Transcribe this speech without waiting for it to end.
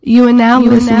You are now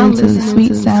listening to the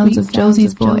sweet sounds of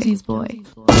Josie's Boy.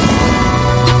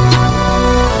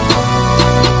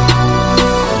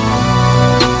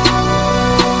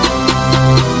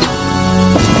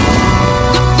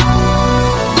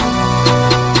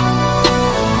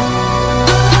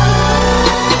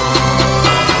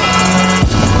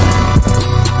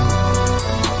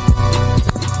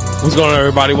 What's going on,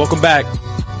 everybody? Welcome back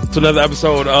to another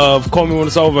episode of Call Me When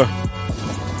It's Over.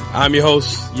 I'm your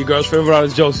host, your girl's favorite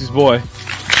artist, Josie's Boy.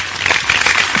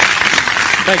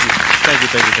 Thank you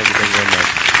very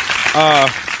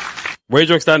much.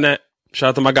 RageWorks.net. Shout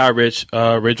out to my guy, Rich.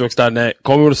 RageWorks.net.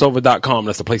 CallMeWhenIt'sOver.com.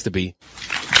 That's the place to be.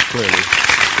 Clearly.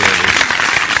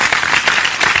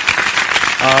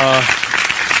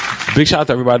 Big shout out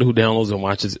to everybody who downloads and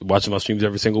watches my streams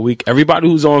every single week. Everybody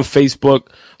who's on Facebook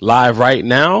Live right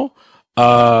now,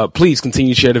 please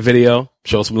continue to share the video.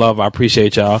 Show some love. I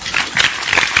appreciate y'all.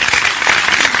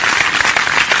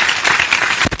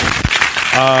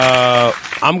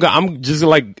 I'm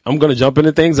gonna jump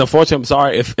into things. Unfortunately, I'm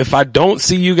sorry if I don't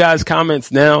see you guys'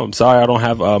 comments now. I'm sorry, I don't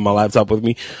have my laptop with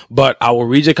me, but I will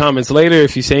read your comments later.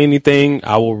 If you say anything,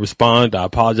 I will respond. I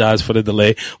apologize for the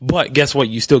delay, but guess what?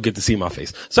 You still get to see my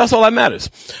face, so that's all that matters.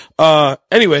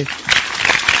 Anyway.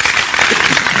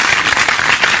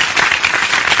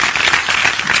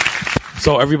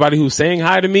 So everybody who's saying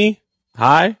hi to me,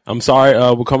 hi. I'm sorry,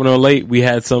 we're coming on late. We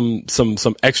had some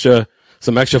extra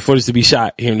footage to be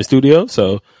shot here in the studio.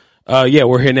 So, yeah,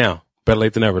 we're here now. Better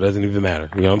late than never. Doesn't even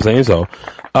matter. You know what I'm saying? So,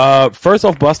 first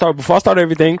off, before I start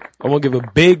everything, I want to give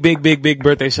a big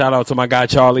birthday shout out to my guy,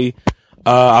 Charlie.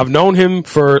 I've known him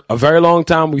for a very long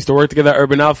time. We used to work together at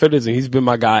Urban Outfitters, and he's been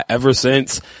my guy ever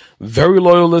since. Very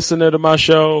loyal listener to my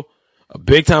show. A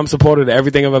big time supporter to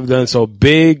everything I've ever done. So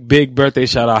big birthday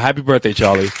shout out. Happy birthday,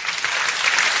 Charlie.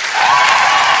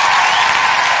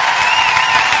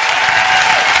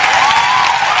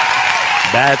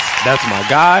 That's my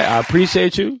guy. I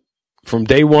appreciate you from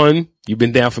day one. You've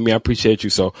been down for me. I appreciate you.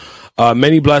 So,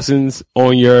 many blessings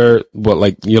on you're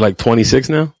like 26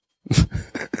 now?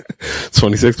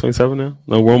 26, 27 now?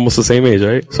 No, we're almost the same age,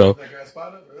 right? So,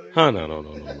 no.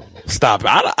 Stop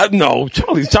it. No,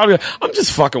 Charlie, I'm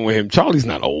just fucking with him. Charlie's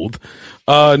not old.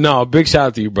 No, big shout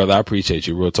out to you, brother. I appreciate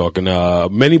you. Real talking.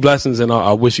 Many blessings, and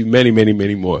I wish you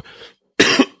many more.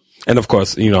 And of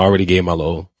course, I already gave my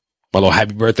little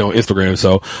happy birthday on Instagram.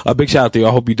 So a big shout out to you.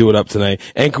 I hope you do it up tonight.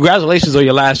 And congratulations on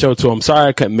your last show too. I'm sorry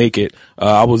I couldn't make it.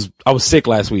 I was sick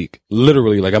last week.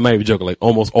 Literally, like I'm not even joking, like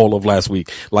almost all of last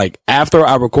week. Like after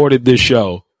I recorded this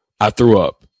show, I threw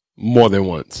up more than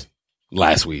once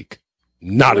last week.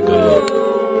 Not a good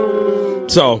look.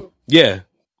 So yeah,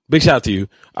 big shout out to you.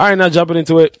 All right, now jumping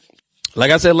into it.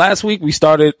 Like I said, last week I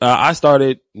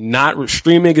started not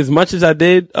streaming as much as I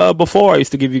did, before. I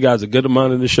used to give you guys a good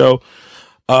amount of the show.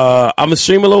 I'm gonna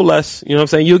stream a little less, you know what I'm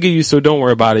saying? You'll get used to it. Don't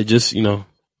worry about it. Just, I'm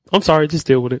sorry. Just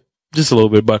deal with it. Just a little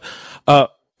bit. But,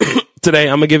 today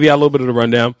I'm gonna give you a little bit of the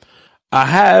rundown. I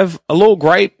have a little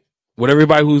gripe with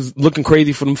everybody who's looking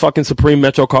crazy for them fucking Supreme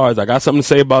Metro cards. I got something to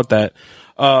say about that.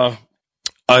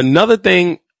 Another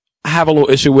thing I have a little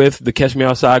issue with, the Catch Me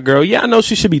Outside girl. Yeah, I know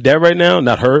she should be dead right now.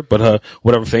 Not her, but her,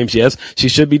 whatever fame she has. She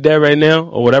should be dead right now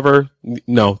or whatever.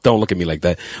 No, don't look at me like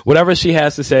that. Whatever she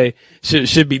has to say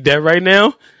should be dead right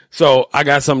now. So I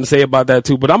got something to say about that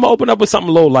too, but I'm gonna open up with something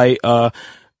a little light. I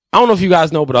don't know if you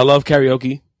guys know, but I love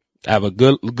karaoke. I have a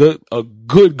great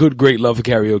love for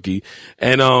karaoke.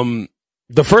 And,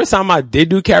 the first time I did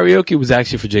do karaoke was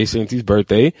actually for Jay Santy's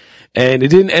birthday, and it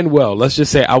didn't end well. Let's just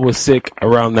say I was sick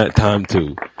around that time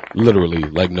too. Literally,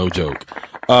 like no joke.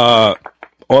 All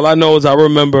I know is I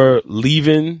remember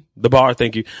leaving the bar.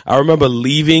 Thank you. I remember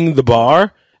leaving the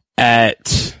bar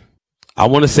at, I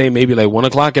want to say maybe like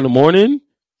 1:00 in the morning.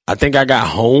 I think I got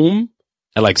home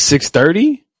at like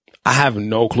 6:30. I have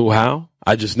no clue how.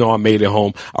 I just know I made it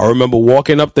home. I remember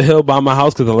walking up the hill by my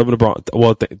house because I live in the Bronx.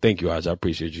 Well, thank you, Aj. I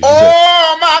appreciate you.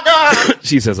 Oh my God.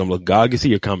 She says I'm looking good. I can see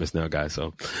your comments now, guys.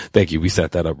 So thank you. We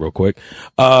set that up real quick.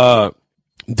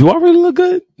 Do I really look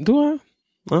good? Do I?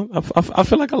 I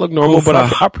feel like I look normal, but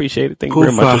I appreciate it. Thank you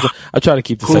very much. I try to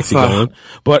keep the sexy going.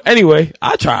 But anyway,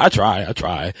 I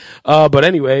try. But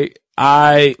anyway,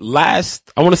 I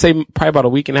want to say probably about a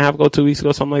week and a half ago, 2 weeks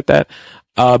ago, something like that.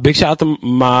 Big shout out to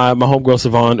my homegirl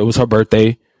Savon. It was her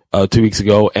birthday, 2 weeks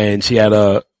ago, and she had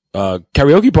a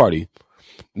karaoke party.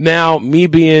 Now, me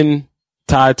being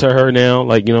tied to her now,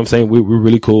 like, you know what I'm saying? We're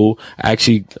really cool.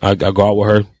 Actually, I go out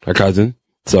with her cousin.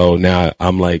 So now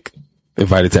I'm like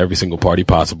invited to every single party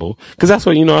possible. Cause that's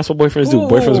what boyfriends do.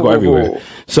 Boyfriends go everywhere.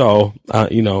 So,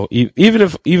 even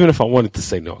if I wanted to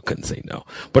say no, I couldn't say no,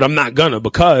 but I'm not gonna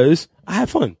because I had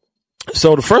fun.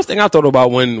 So the first thing I thought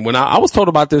about when I was told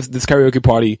about this karaoke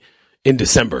party in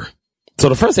December. So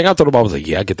the first thing I thought about was like,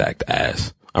 yeah, I get to act the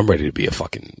ass. I'm ready to be a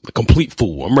complete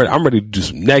fool. I'm ready to do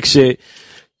some next shit.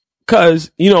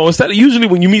 Cause, instead of usually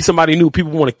when you meet somebody new,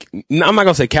 people want to, I'm not going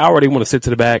to say coward. They want to sit to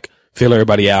the back, feel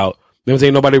everybody out. You know what I'm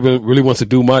saying? Nobody really wants to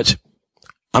do much.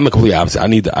 I'm the complete opposite. I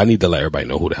need to let everybody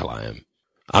know who the hell I am.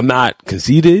 I'm not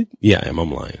conceited. Yeah, I am.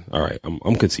 I'm lying. All right.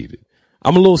 I'm conceited.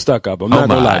 I'm a little stuck up. I'm not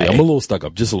gonna lie to you. I'm a little stuck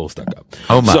up. Just a little stuck up.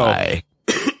 Oh my.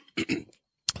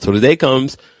 So the day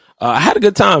comes. I had a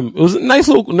good time. It was a nice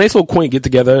little quaint get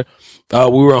together. We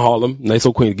were in Harlem. Nice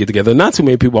little quaint get together. Not too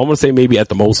many people. I want to say maybe at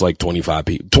the most like 25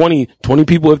 people, 20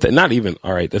 people. If that, not even.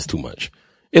 All right. That's too much.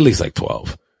 At least like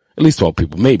 12. At least 12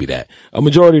 people. Maybe that. A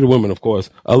majority of the women, of course.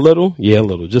 A little. Yeah, a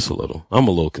little. Just a little. I'm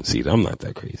a little conceited. I'm not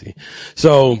that crazy.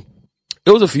 So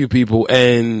it was a few people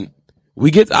and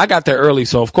I got there early.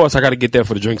 So of course I got to get there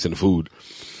for the drinks and the food.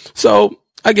 So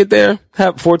I get there,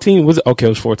 have 14. It was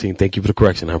 14. Thank you for the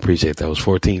correction. I appreciate that. It was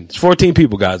 14. It's 14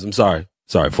 people, guys. I'm sorry.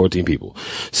 14 people.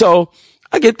 So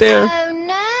I get there. Oh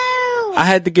no. I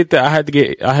had to get there. I had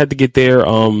to get there,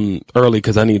 early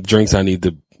because I need drinks. I'm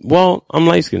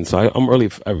light skinned, so I'm early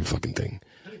for every fucking thing.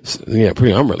 So, yeah,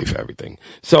 I'm early for everything.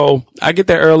 So I get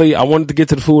there early. I wanted to get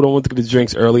to the food. I wanted to get the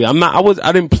drinks early. I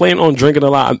didn't plan on drinking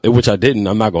a lot, which I didn't.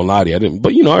 I'm not going to lie to you. I didn't,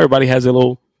 but everybody has a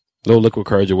little liquid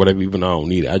courage or whatever, even though I don't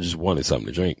need it. I just wanted something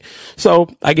to drink. So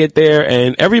I get there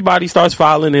and everybody starts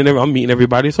filing and I'm meeting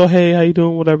everybody. So, hey, how you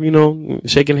doing? Whatever,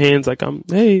 shaking hands like I'm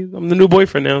the new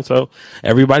boyfriend now. So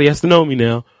everybody has to know me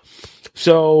now.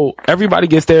 So everybody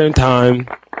gets there in time.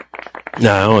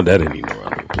 Nah, that didn't need no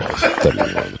round of applause.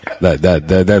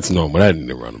 That's normal. That didn't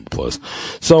need a round of applause.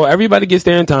 So everybody gets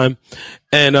there in time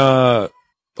and, not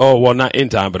in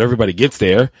time, but everybody gets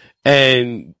there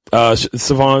and,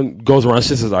 Savon goes around.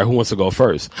 She says, all right, who wants to go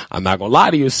first? I'm not going to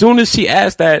lie to you. As soon as she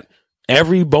asked that,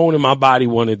 every bone in my body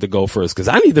wanted to go first because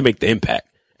I need to make the impact.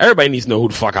 Everybody needs to know who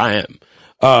the fuck I am.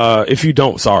 If you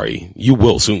don't, sorry, you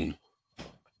will soon.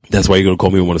 That's why you're going to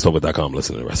call me on whatistopwith.com.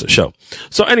 Listen to the rest of the show.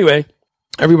 So anyway,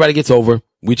 everybody gets over.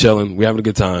 We chilling. We having a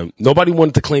good time. Nobody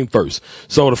wanted to claim first.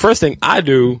 So the first thing I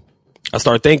do, I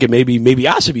start thinking maybe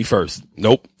I should be first.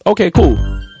 Nope. Okay, cool.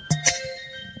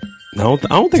 No, I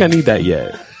don't think I need that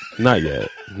yet. Not yet.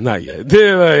 I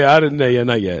didn't know yet.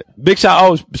 Not yet. Big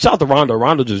shout out to Rondo.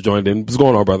 Rondo just joined in. What's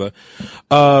going on, brother?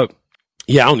 Yeah,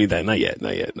 I don't need that. Not yet.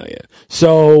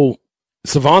 So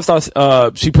Savon starts,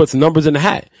 she puts numbers in the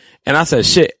hat. And I said,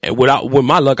 shit, with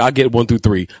my luck, I'll get 1 through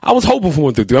 3. I was hoping for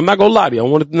 1 through 3. I'm not gonna lie to you. I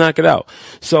wanted to knock it out.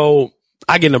 So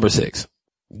I get number 6.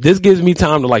 This gives me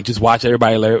time to just watch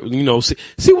everybody,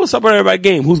 see what's up with everybody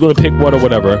game. Who's gonna pick what or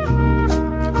whatever.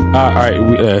 All right.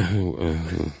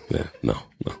 No.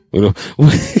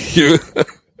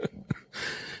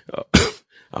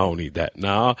 I don't need that.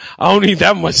 No, I don't need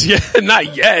that much yet.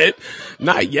 Not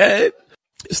yet.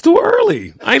 It's too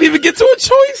early. I ain't even get to a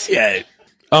choice yet.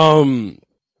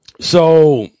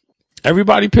 So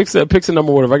everybody picks a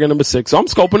number, whatever. I get number 6. So I'm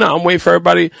scoping out. I'm waiting for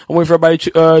everybody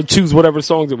to choose whatever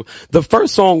songs. The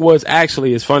first song was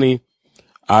actually, it's funny.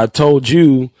 I told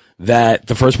you that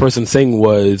the first person to sing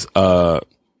was,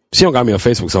 she don't got me on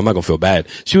Facebook, so I'm not gonna feel bad.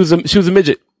 She was a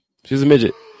midget. She was a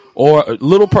midget. Or a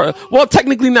little well,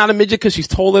 technically not a midget because she's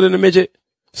taller than a midget.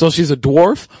 So she's a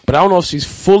dwarf, but I don't know if she's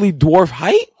fully dwarf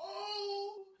height.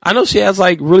 I know she has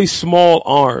really small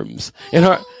arms. And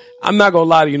I'm not gonna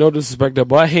lie to you, no disrespect her,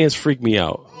 but her hands freak me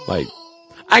out. I ain't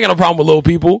got no problem with little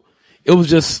people. It was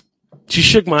just, she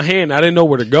shook my hand. I didn't know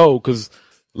where to go because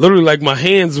literally my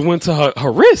hands went to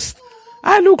her wrist.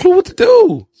 I had no clue what to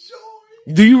do.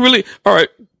 Do you really? All right.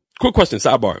 Quick question,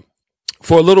 sidebar.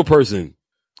 For a little person,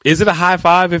 is it a high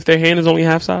five if their hand is only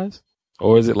half size?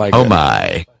 Or is it oh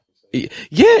my.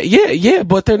 Yeah,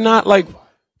 but they're not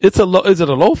is it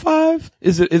a low five?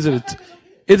 Is it a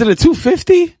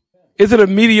 250? Is it a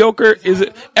mediocre? Is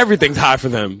it, everything's high for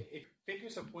them?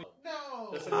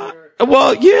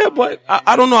 Well, yeah, but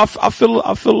I don't know. I feel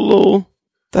a little,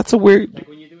 that's a weird,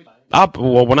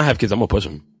 when I have kids, I'm gonna push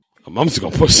them. I'm just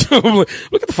gonna push them. Look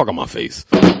at the fuck on my face.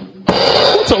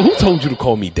 Who told you to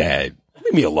call me dad?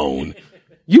 Leave me alone.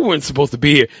 You weren't supposed to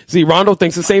be here. See, Rondo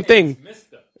thinks the same thing.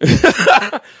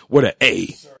 With an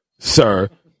A. Sir,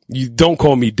 you don't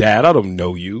call me dad. I don't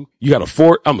know you. You got a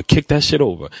fort? I'm gonna kick that shit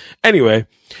over. Anyway,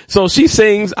 so she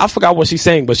sings. I forgot what she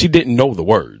sang, but she didn't know the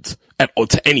words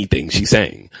to anything she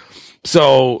sang.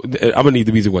 So I'm gonna need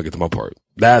the music when I get to my part.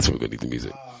 That's when we're gonna need the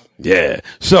music. Yeah.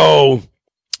 So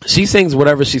she sings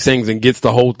whatever she sings and gets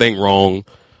the whole thing wrong.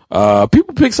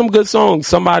 People pick some good songs.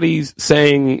 Somebody's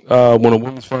saying, when a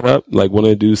woman's fed up, one of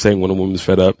the dudes saying when a woman's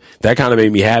fed up. That kind of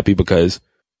made me happy because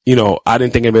you know, I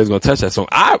didn't think anybody was going to touch that song.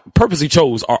 I purposely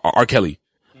chose R. Kelly.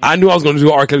 I knew I was going to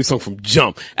do an R. Kelly song from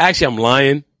jump. Actually, I'm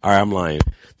lying. All right, I'm lying.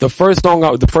 The first song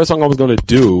I was going to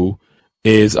do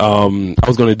is, I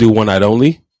was going to do One Night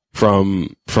Only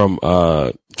from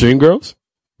Dreamgirls,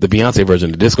 the Beyonce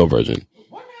version, the disco version.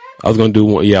 I was going to do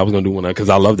one. Yeah, I was going to do one because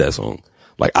I love that song.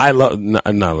 Like, I love, not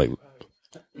like,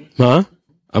 huh?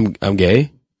 I'm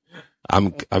gay.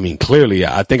 I mean, clearly,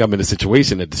 I think I'm in a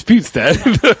situation that disputes that.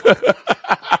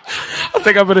 I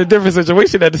think I'm in a different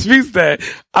situation that disputes that.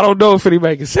 I don't know if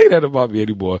anybody can say that about me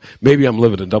anymore. Maybe I'm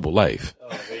living a double life.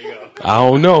 Oh, there you go. I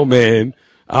don't know, man.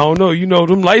 I don't know. You know,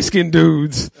 them light-skinned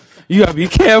dudes, you gotta be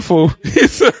careful.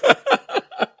 He's a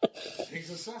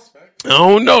suspect. I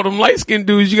don't know. Them light-skinned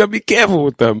dudes, you gotta be careful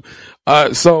with them.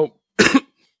 So,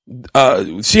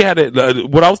 she had it,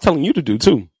 what I was telling you to do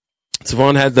too.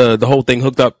 Savon had the whole thing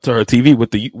hooked up to her TV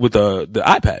with the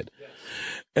iPad.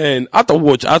 And I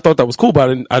thought that was cool, but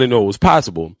I didn't know it was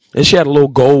possible. And she had a little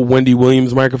gold Wendy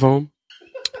Williams microphone.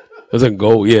 It was a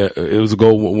gold, yeah, it was a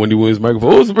gold Wendy Williams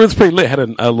microphone. It was pretty lit. It had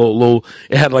a little,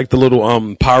 it had like the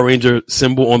little, Power Ranger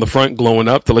symbol on the front glowing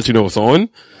up to let you know it's on.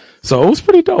 So it was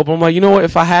pretty dope. I'm like, you know what?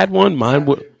 If I had one, mine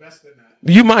would,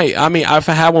 you might, I mean, if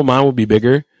I had one, mine would be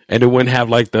bigger and it wouldn't have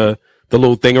like the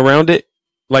little thing around it.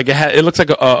 Like it looks like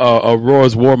a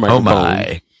Roar's War microphone. Oh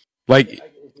my. Like,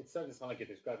 It's starting to sound like you're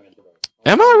describing it.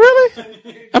 am I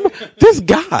really? This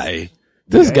guy.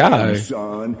 Damn,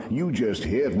 son, you just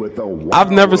hit with the wow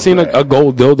I've never seen a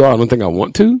gold dildo. I don't think I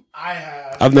want to. I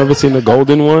have. I've never seen a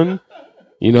golden one.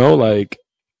 You know, like,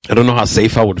 I don't know how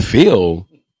safe I would feel.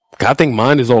 I think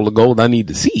mine is all the gold I need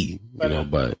to see. You know,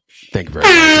 but thank you very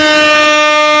much.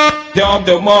 Shout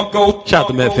out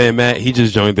to Matt Fan Matt. He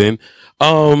just joined in.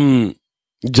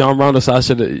 John Rondo Sash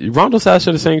should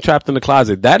have sang Trapped in the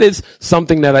Closet. That is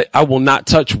something that I will not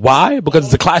touch. Why? Because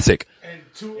it's a classic. And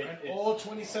all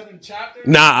 27 chapters?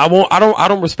 Nah, I won't. I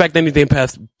don't respect anything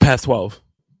past 12.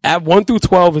 At 1 through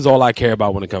 12 is all I care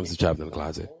about when it comes to Trapped in the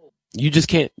Closet. You just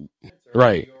can't.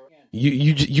 Right.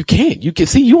 You can't. You can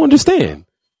see. You understand,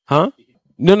 huh?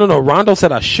 No. Rondo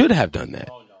said I should have done that.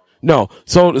 No.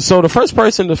 So the first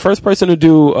person to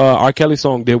do R. Kelly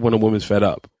song did When a Woman's Fed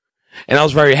Up, and I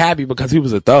was very happy because he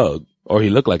was a thug, or he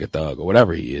looked like a thug, or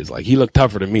whatever he is. Like, he looked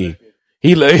tougher than me.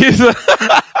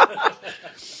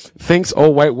 Thinks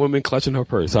old white woman clutching her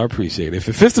purse. I appreciate it. If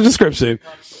it fits the description.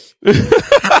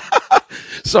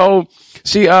 So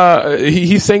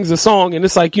he sings a song, and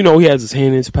it's like, you know, he has his hand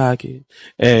in his pocket,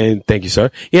 and thank you,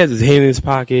 sir. He has his hand in his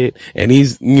pocket, and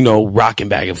he's, you know, rocking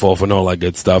back and forth and all that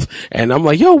good stuff. And I'm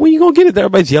like, yo, when you gonna get it?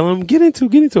 Everybody's yelling, get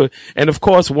into it. And of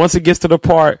course, once it gets to the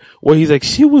part where he's like,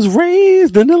 she was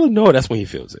raised in Illinois, that's when he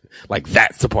feels it. Like,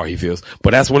 that's the part he feels.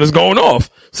 But that's when it's going off.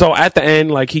 So at the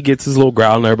end, like, he gets his little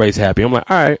growl and everybody's happy. I'm like,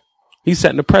 all right, he's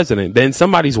setting the precedent. Then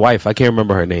somebody's wife, I can't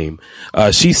remember her name.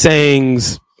 She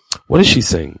sings, what does she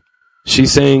sing? She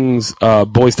sings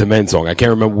Boys to Men song. I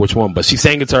can't remember which one, but she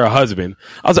sang it to her husband.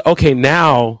 I was like, okay,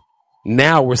 now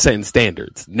we're setting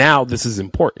standards. Now this is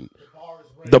important.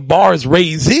 The bar is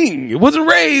raising. It wasn't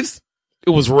raised.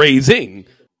 It was raising.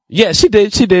 Yeah, she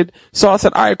did. So I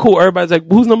said, all right, cool. Everybody's like,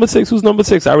 who's number 6? Who's number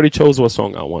 6? I already chose what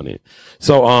song I wanted.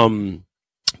 So,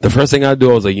 the first thing I do,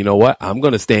 I was like, you know what? I'm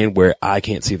going to stand where I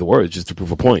can't see the words just to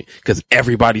prove a point. Cause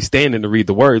everybody's standing to read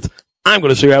the words. I'm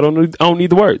going to show you I don't need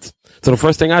the words. So the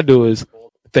first thing I do is,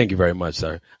 thank you very much,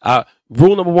 sir.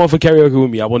 Rule number 1 for karaoke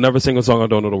with me, I will never sing a song I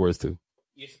don't know the words to.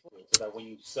 You're supposed to, so that when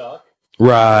you suck,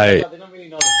 Right. they don't really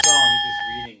know the song, you're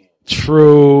just reading it.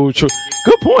 True.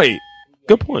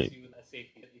 Good point.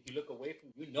 If you look away from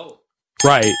it, you know it.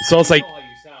 Right. So it's like, You know how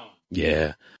you sound.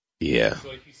 yeah. So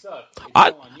if you suck, it's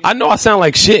I know I sound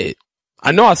like shit.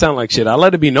 I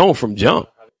let it be known from jump.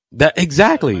 That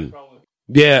exactly.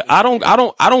 Yeah, I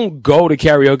don't go to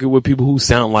karaoke with people who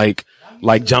sound like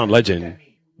John Legend.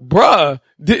 Bruh.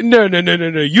 No.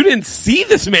 You didn't see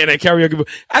this man at karaoke.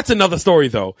 That's another story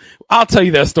though. I'll tell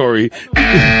you that story.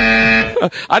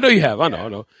 I know you have. I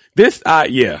know. This,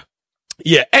 yeah.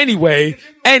 Anyway,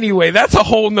 that's a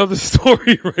whole nother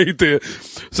story right there.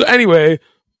 So anyway,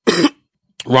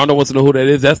 Rondo wants to know who that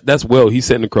is. That's Will. He's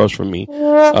sitting across from me.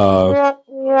 Will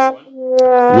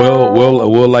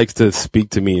likes to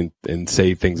speak to me and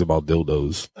say things about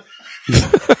dildos.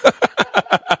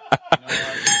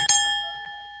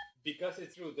 because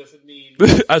it's true doesn't mean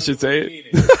I should say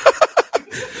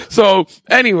it. So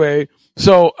anyway,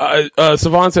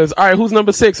 Savon says, all right, who's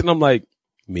number 6? And I'm like,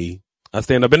 me. I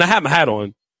stand up and I have my hat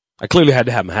on. I clearly had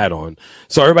to have my hat on.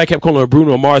 So everybody kept calling it a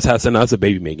Bruno Mars hat. And that's a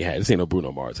baby making hat. This ain't no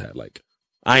Bruno Mars hat. Like,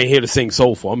 I ain't here to sing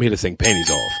soulful. I'm here to sing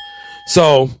panties off.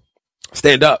 So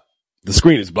stand up. the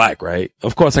screen is black, right?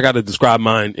 Of course, I got to describe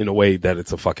mine in a way that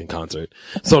it's a fucking concert.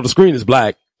 So the screen is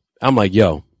black. I'm like,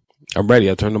 yo, I'm ready.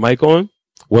 I turn the mic on.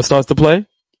 What starts to play?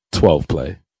 12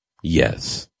 play.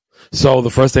 Yes. So the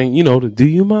first thing, do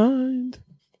you mind?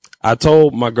 I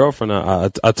told my girlfriend,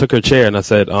 I took her chair and I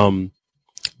said, I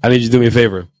need you to do me a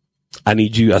favor.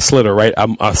 I slid her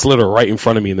right in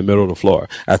front of me in the middle of the floor.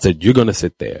 I said, you're going to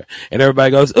sit there. And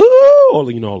everybody goes, ooh, all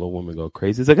the women go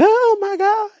crazy. It's like, oh my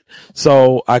God.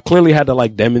 So I clearly had to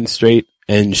like demonstrate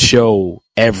and show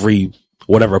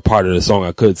whatever part of the song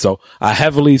I could. So I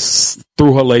heavily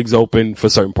threw her legs open for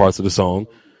certain parts of the song,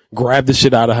 grabbed the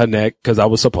shit out of her neck because I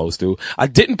was supposed to. I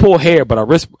didn't pull hair, but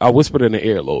I whispered in the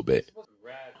ear a little bit.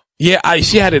 Yeah,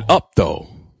 she had it up though.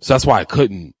 So that's why I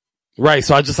couldn't. Right.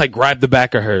 So I just like grabbed the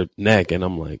back of her neck and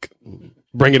I'm like,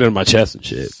 bring it in my chest and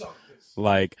shit.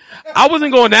 Like I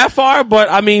wasn't going that far, but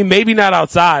I mean, maybe not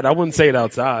outside. I wouldn't say it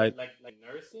outside.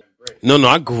 No,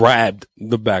 I grabbed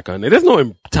the back on it. There's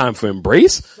no time for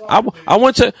embrace. I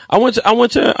want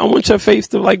your face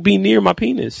to like be near my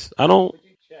penis. I don't.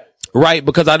 Right.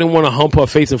 Because I didn't want to hump her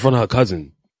face in front of her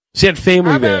cousin. She had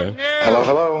family there.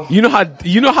 Hello. You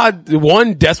know how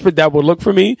one, desperate that would look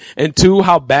for me, and two,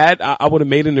 how bad I would have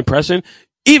made an impression,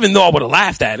 even though I would have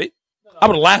laughed at it. I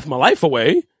would have laughed my life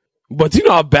away. But do you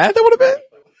know how bad that would have been?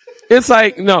 It's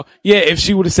like, no, yeah, if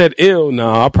she would have said ill,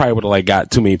 no, I probably would have like got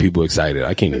too many people excited.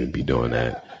 I can't even be doing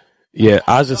that. Yeah,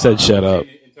 I just said shut up.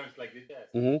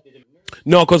 Mm-hmm.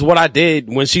 No, cause what I did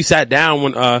when she sat down,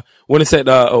 when it said,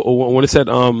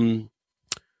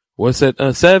 what's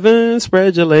it? 7,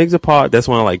 spread your legs apart. That's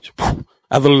when I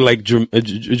literally like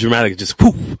dramatic, just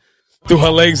whoo, threw her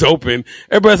legs open.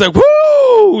 Everybody's like,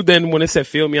 woo! Then when it said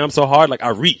feel me, I'm so hard, like I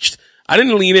reached. I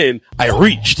didn't lean in. I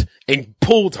reached and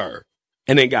pulled her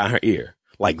and then got in her ear.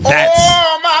 Like that's,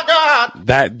 oh my God.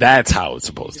 That's how it's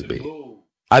supposed to be.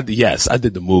 I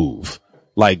did the move.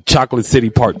 Like Chocolate City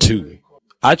Part 2.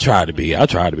 I try to be. I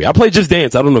play Just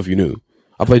Dance. I don't know if you knew.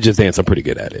 I play Just Dance. I'm pretty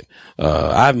good at it.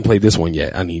 I haven't played this one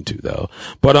yet. I need to though.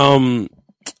 But,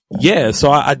 yeah,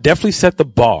 so I definitely set the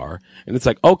bar and it's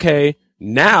like, okay,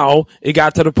 now it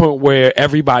got to the point where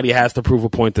everybody has to prove a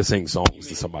point to sing songs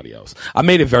to somebody else. I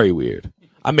made it very weird.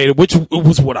 Which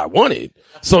was what I wanted.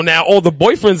 So now all the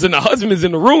boyfriends and the husbands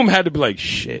in the room had to be like,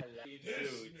 shit.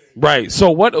 Right. So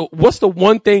what's the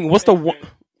one thing?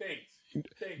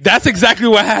 That's exactly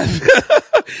what happened.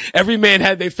 Every man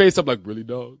had their face up like, really,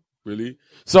 dog? Really?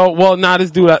 So,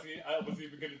 this dude, I was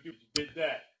even gonna do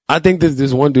that. I think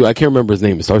this one dude, I can't remember his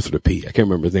name. It starts with a P. I can't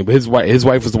remember his name, but his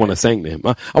wife was the one that sang to him.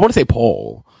 I want to say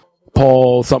Paul,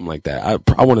 something like that.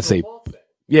 I want to say,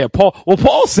 yeah, Paul. Well,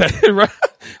 Paul said it, right?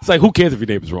 It's like, who cares if your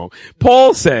name is wrong?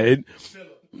 Paul said,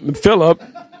 Philip,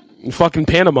 fucking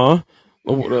Panama.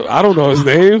 I don't know his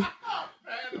name.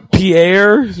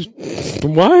 Pierre?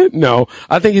 What? No,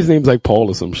 I think his name's like Paul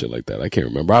or some shit like that. I can't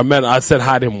remember. I said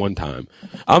hi to him one time.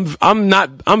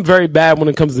 I'm very bad when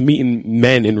it comes to meeting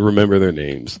men and remember their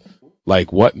names.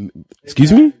 Like what?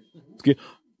 Excuse me?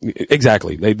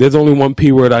 Exactly. Like there's only one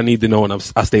P word I need to know and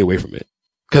I stay away from it.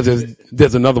 Cause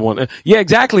there's another one. Yeah,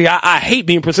 exactly. I hate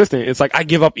being persistent. It's like I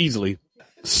give up easily.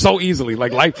 So easily.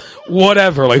 Like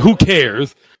whatever. Like who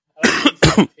cares?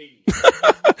 I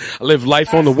live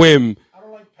life on the whim.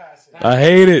 I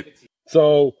hate it.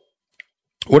 So,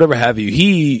 whatever have you.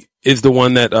 He is the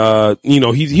one that,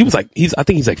 he was like, I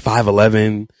think he's like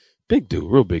 5'11", big dude,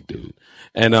 real big dude.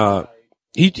 And,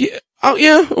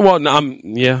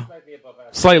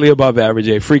 slightly above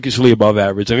average, freakishly above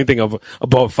average. Anything above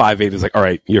 5'8" is like, all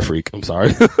right, you're a freak. I'm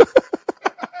sorry.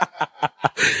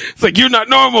 It's like, you're not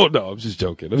normal. No, I'm just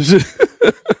joking.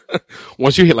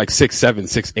 Once you hit like 6'7",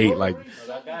 6'8", like,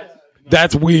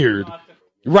 that's weird.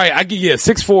 Right,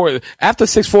 6'4". After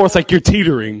 6'4", it's like you're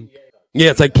teetering.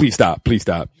 Yeah, it's like, please stop.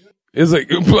 It's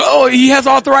like, oh, he has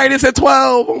arthritis at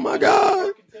 12. Oh my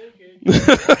God.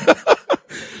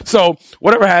 So,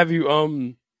 whatever have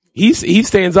you, he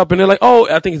stands up and they're like, oh,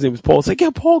 I think his name was Paul. It's like,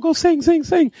 yeah, Paul, go sing.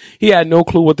 He had no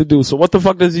clue what to do. So what the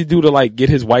fuck does he do to like get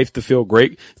his wife to feel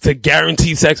great? To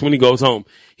guarantee sex when he goes home.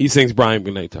 He sings Brian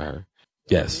Goodnight to her.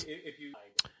 Yes.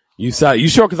 You sighed. You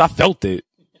sure? Cause I felt it.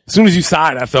 As soon as you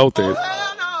sighed, I felt it.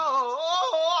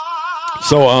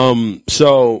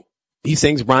 So he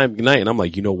sings Brian Goodnight and I'm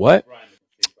like, you know what?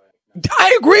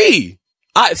 I agree.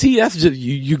 See, that's just,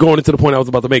 you going into the point I was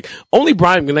about to make. Only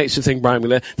Brian Goodnight should sing Brian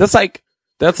Goodnight. That's like,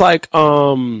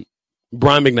 Brian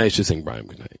McKnight should sing Brian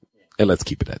Goodnight. And let's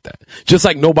keep it at that. Just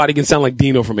like nobody can sound like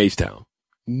Dino from H-Town.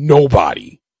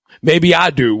 Nobody. Maybe I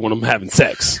do when I'm having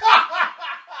sex.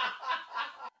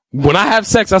 When I have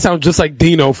sex, I sound just like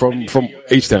Dino from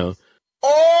H-Town.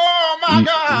 Oh my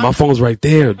God. My phone's right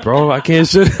there, bro. I can't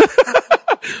shit.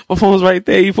 My phone's right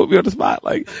there. You put me on the spot.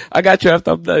 Like, I got you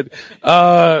after I'm done.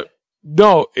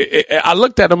 No, I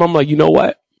looked at him. I'm like, you know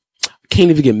what? I can't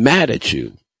even get mad at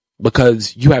you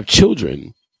because you have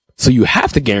children. So you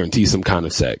have to guarantee some kind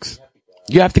of sex.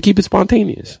 You have to keep it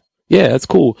spontaneous. Yeah, that's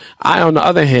cool. I, on the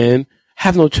other hand,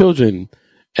 have no children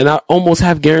and I almost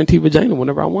have guaranteed vagina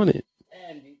whenever I want it.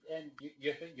 And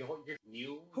you're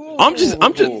new. I'm just.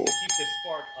 Keep the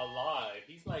spark alive.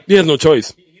 He's like. He has no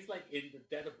choice. He's like in the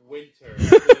dead of winter.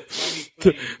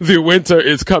 The winter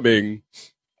is coming.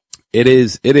 It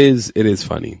is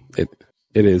funny. It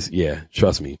is. Yeah.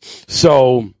 Trust me.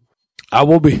 So I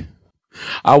will be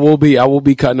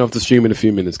cutting off the stream in a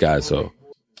few minutes, guys. So,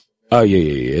 oh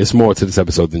yeah. It's more to this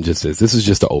episode than just this. This is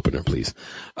just the opener, please.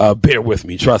 Bear with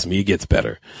me. Trust me. It gets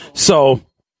better. So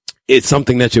it's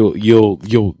something that you'll,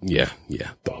 yeah.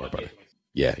 Don't worry about it.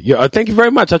 Yeah. Thank you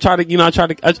very much. I try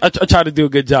to do a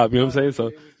good job. You know what I'm saying?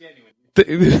 So. Fuck,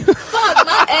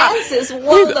 my ass is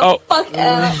worn the fuck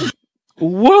out.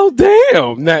 Well,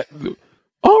 damn.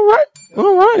 All right.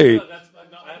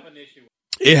 I have an issue.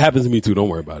 It happens to me too. Don't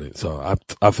worry about it. So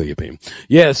I feel your pain.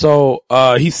 Yeah. So,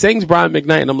 he sings Brian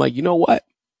McKnight and I'm like, you know what?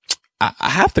 I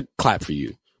have to clap for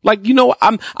you. Like, you know,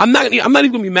 I'm not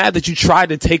even gonna be mad that you tried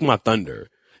to take my thunder.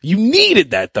 You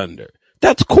needed that thunder.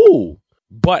 That's cool.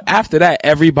 But after that,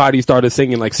 everybody started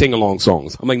singing like sing-along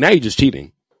songs. I'm like, now you're just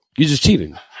cheating. You're just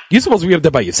cheating. You're supposed to be up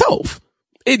there by yourself.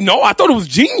 No, I thought it was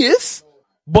genius.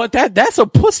 But that's a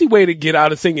pussy way to get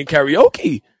out of singing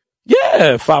karaoke.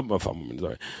 Yeah, 5 minutes. All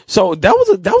right. So that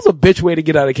was a bitch way to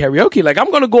get out of karaoke. Like, I'm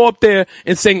going to go up there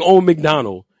and sing Old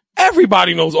MacDonald.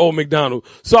 Everybody knows Old MacDonald.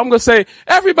 So I'm going to say,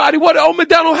 everybody, what did Old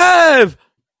MacDonald have?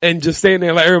 And just stand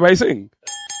there and let everybody sing.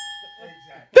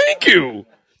 Thank you.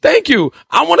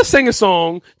 I want to sing a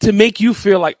song to make you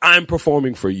feel like I'm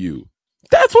performing for you.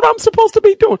 That's what I'm supposed to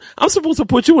be doing. I'm supposed to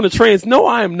put you in a trance. No,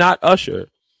 I am not Usher.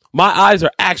 My eyes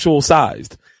are actual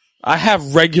sized. I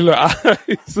have regular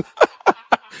eyes.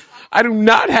 I do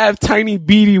not have tiny,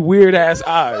 beady, weird ass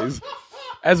eyes.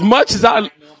 As much as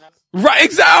right,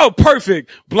 exactly. Oh,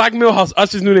 perfect. Black Millhouse.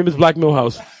 Usher's new name is Black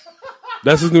Millhouse.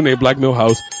 That's his new name, Black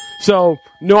Millhouse. So,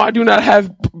 no, I do not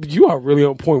have, you are really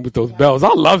on point with those bells. I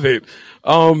love it.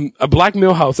 A Black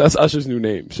Millhouse, that's Usher's new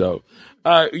name. So,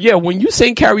 yeah, when you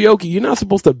sing karaoke, you're not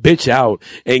supposed to bitch out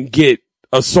and get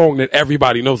a song that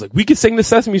everybody knows. Like, we could sing the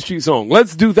Sesame Street song.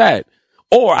 Let's do that.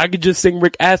 Or I could just sing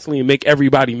Rick Astley and make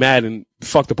everybody mad and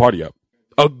fuck the party up.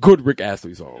 A good Rick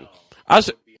Astley song. I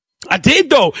did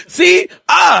though. See?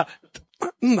 I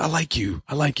like you.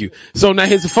 So now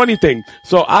here's the funny thing.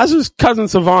 So Oz's cousin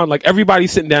Savon, like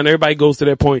everybody's sitting down, everybody goes to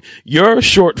their point. Your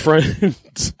short friend,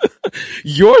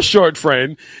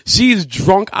 she's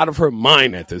drunk out of her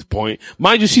mind at this point.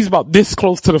 Mind you, she's about this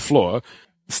close to the floor,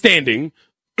 standing.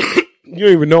 You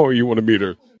don't even know her, you want to meet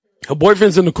her. Her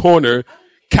boyfriend's in the corner,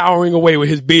 cowering away with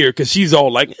his beer, cause she's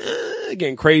all like,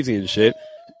 getting crazy and shit.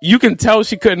 You can tell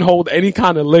she couldn't hold any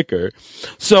kind of liquor.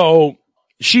 So,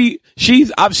 she's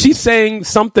saying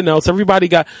something else.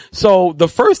 So the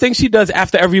first thing she does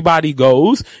after everybody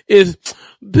goes is,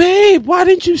 babe, why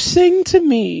didn't you sing to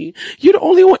me? You're the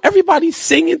only one. Everybody's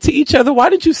singing to each other.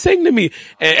 Why didn't you sing to me?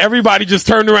 And everybody just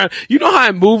turned around. You know how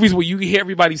in movies where you can hear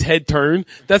everybody's head turn?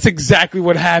 That's exactly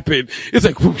what happened. It's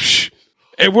like whoosh.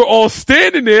 And we're all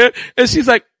standing there and she's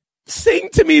like, sing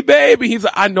to me, babe. And he's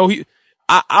like, I know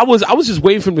I was just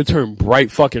waiting for him to turn bright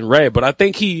fucking red, but I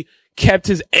think he kept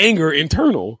his anger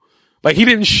internal. Like, he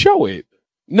didn't show it.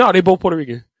 No, they both Puerto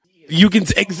Rican.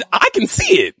 I can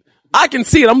see it.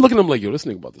 I'm looking at him like, yo, this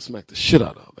nigga about to smack the shit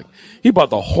out of her. Like, he about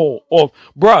to hold off.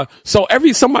 Bruh. So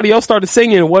somebody else started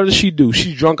singing, and what does she do?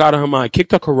 She's drunk out of her mind,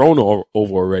 kicked her Corona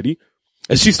over already,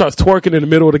 and she starts twerking in the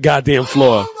middle of the goddamn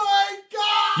floor. Oh my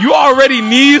God! You already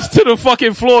knees to the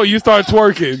fucking floor, you start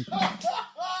twerking.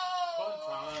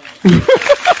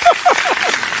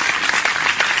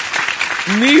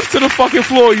 Knees to the fucking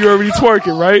floor, you're already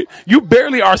twerking, right? You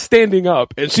barely are standing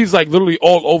up, and she's like literally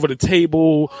all over the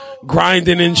table,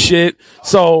 grinding and shit.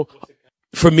 So,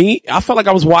 for me, I felt like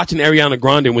I was watching Ariana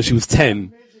Grande when she was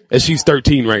 10, and she's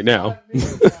 13 right now.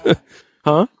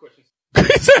 Huh?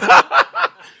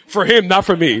 For him, not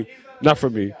for me. Not for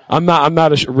me. I'm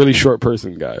not a really short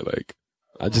person guy. Like,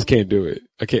 I just can't do it.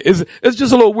 I can't. It's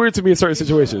just a little weird to me in certain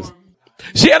situations.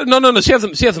 She has a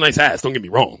nice ass. Don't get me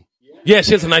wrong. Yeah,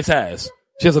 she has a nice ass.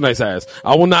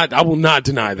 I will not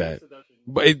deny that.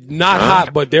 But it's not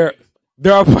hot, but there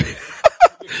are,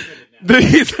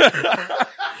 he's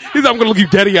I'm gonna look you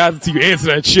dead in the eyes until you answer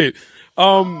that shit.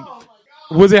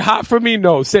 Was it hot for me?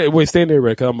 No. Stand there,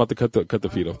 Rick. I'm about to cut the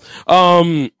feed off.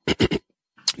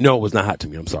 No, it was not hot to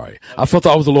me. I'm sorry. I thought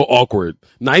I was a little awkward.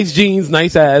 Nice jeans,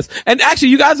 nice ass. And actually,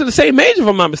 you guys are the same age, if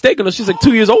I'm not mistaken. She's like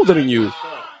 2 years older than you.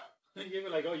 You were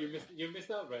like, oh, you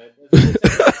missed out, Brad.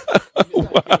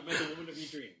 Wow.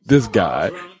 This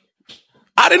guy.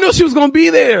 I didn't know she was going to be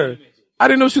there.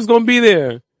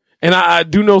 And I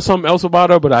do know something else about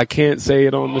her, but I can't say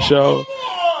it on the show.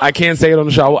 I'll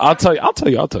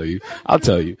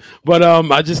tell you. But,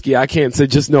 I can't say,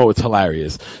 just know it's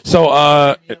hilarious.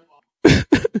 So,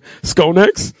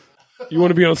 Skonex? You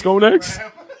want to be on Skonex?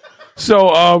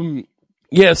 So,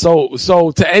 yeah, so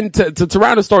to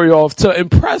round the story off, to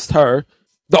impress her,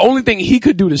 the only thing he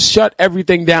could do to shut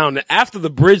everything down after the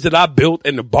bridge that I built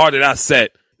and the bar that I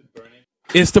set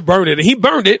is to burn it. And he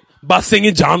burned it by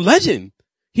singing John Legend.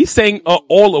 He sang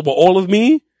all of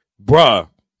me. Bruh.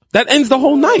 That ends the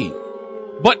whole night.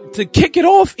 But to kick it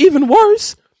off even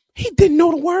worse, he didn't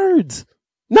know the words.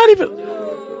 Not even.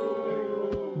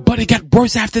 But it got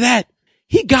worse after that.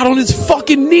 He got on his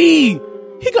fucking knee.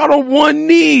 He got on one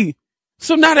knee.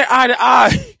 So now they're eye to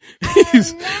eye.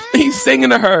 He's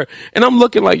singing to her. And I'm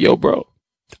looking like, yo, bro,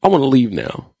 I want to leave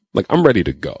now. Like, I'm ready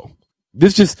to go. I'm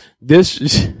just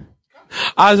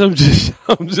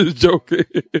joking.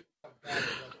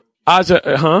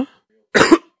 Aja,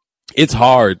 it's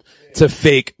hard to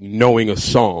fake knowing a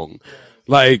song.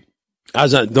 Like,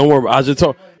 Aja, don't worry. Aja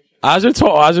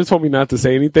told me not to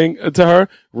say anything to her.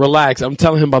 Relax. I'm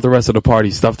telling him about the rest of the party,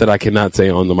 stuff that I cannot say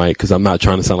on the mic because I'm not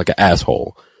trying to sound like an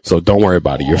asshole. So don't worry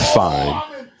about it. You're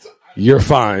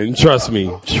fine. Trust me.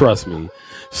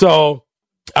 So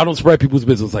I don't spread people's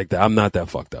business like that. I'm not that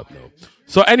fucked up, no.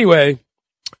 So anyway,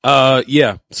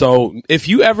 yeah. So if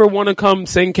you ever want to come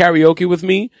sing karaoke with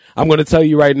me, I'm going to tell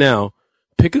you right now,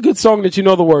 pick a good song that you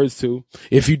know the words to.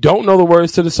 If you don't know the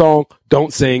words to the song,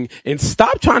 don't sing, and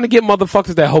stop trying to get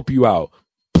motherfuckers that help you out.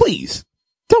 Please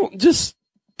don't just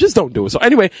don't do it. So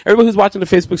anyway, everybody who's watching the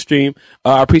Facebook stream,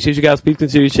 I appreciate you guys. Please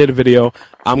continue to share the video.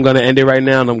 I'm going to end it right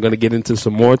now and I'm going to get into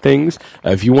some more things.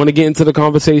 If you want to get into the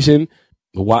conversation,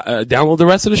 download the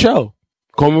rest of the show.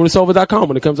 CallMeWhenIt'sOver.com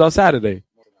when it comes out Saturday.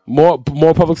 More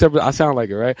public service. I sound like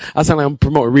it, right? I sound like I'm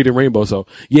promoting Reading Rainbow. So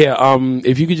yeah,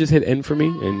 if you could just hit end for me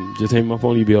and just hit my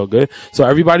phone, you'd be all good. So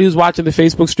everybody who's watching the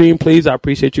Facebook stream, please, I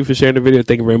appreciate you for sharing the video.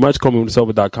 Thank you very much.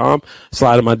 CallMeWhenIt'sOver.com.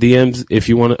 Slide in my DMs if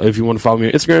you want to follow me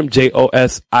on Instagram,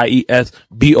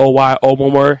 JOSIESBOY, all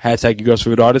one word, hashtag your girl's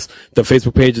favorite artist. The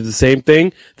Facebook page is the same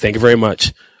thing. Thank you very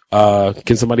much.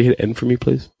 Can somebody hit end for me,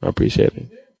 please? I appreciate it.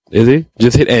 Is he?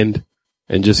 Just hit end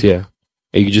and just, yeah.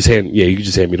 And you can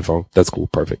just hand me the phone. That's cool.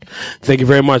 Perfect. Thank you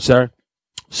very much, sir.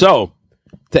 So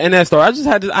to end that story,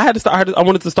 I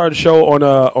wanted to start a show on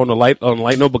a light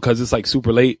note because it's like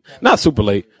super late. Not super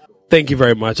late. Thank you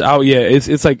very much.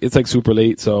 It's like super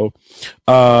late. So,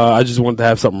 I just wanted to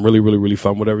have something really, really, really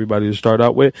fun with everybody to start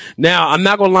out with. Now, I'm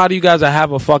not going to lie to you guys. I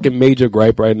have a fucking major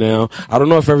gripe right now. I don't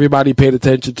know if everybody paid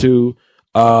attention to,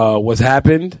 what's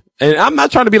happened. And I'm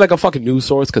not trying to be like a fucking news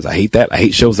source because I hate that. I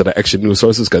hate shows that are extra news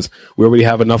sources because we already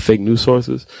have enough fake news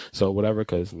sources. So whatever,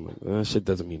 because that shit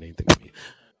doesn't mean anything to me.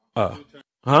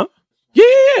 Huh? Yeah,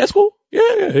 that's cool.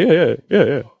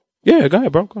 Yeah. Yeah, go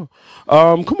ahead, bro. Go.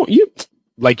 Come on, you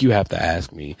have to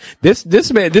ask me.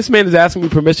 This man is asking me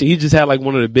permission. He just had like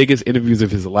one of the biggest interviews of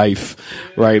his life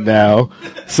right now.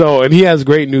 So, and he has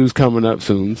great news coming up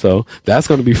soon. So that's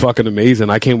going to be fucking amazing.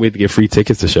 I can't wait to get free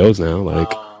tickets to shows now.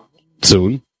 Like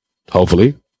soon.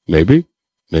 Hopefully, maybe.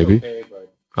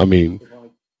 I mean,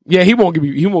 yeah, he won't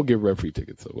give Red free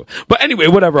tickets. So. But anyway,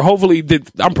 whatever. Hopefully,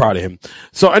 I'm proud of him.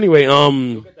 So anyway,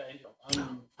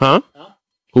 huh?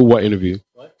 Who? What interview?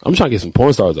 What? I'm trying to get some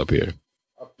porn stars up here.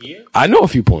 Up here? I know a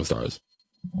few porn stars.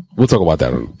 We'll talk about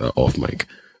that on off mic,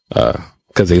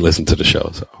 because they listen to the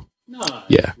show. So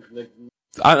yeah,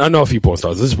 I know a few porn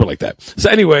stars. Let's put it like that. So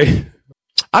anyway,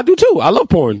 I do too. I love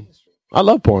porn.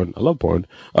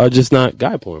 Just not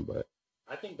guy porn, but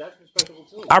I think that's respectable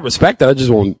too. I respect that.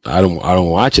 I don't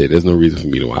watch it. There's no reason for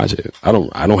me to watch it. I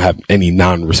don't have any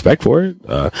non-respect for it.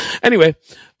 Anyway,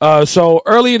 so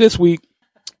earlier this week,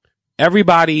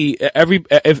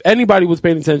 if anybody was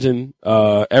paying attention,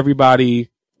 there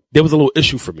was a little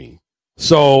issue for me.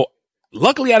 So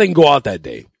luckily I didn't go out that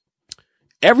day.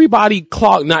 Not everybody,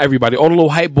 all the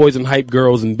little hype boys and hype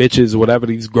girls and bitches or whatever,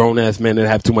 these grown ass men that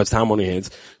have too much time on their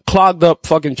hands, clogged up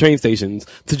fucking train stations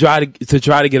to try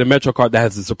to get a Metro card that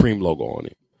has the Supreme logo on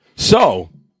it.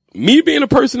 So, me being a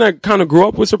person that kind of grew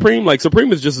up with Supreme, like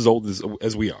Supreme is just as old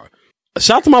as we are.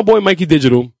 Shout out to my boy Mikey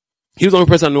Digital. He was the only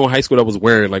person I knew in high school that was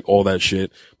wearing like all that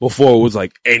shit before it was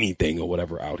like anything or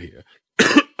whatever out here.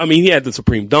 I mean, he had the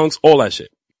Supreme Dunks, all that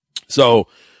shit. So,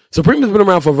 Supreme has been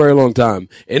around for a very long time,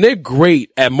 and they're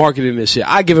great at marketing this shit.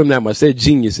 I give them that much. They're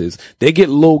geniuses. They get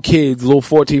little kids, little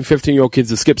 14, 15-year-old kids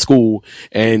to skip school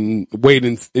and wait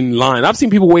in line. I've seen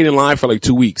people wait in line for like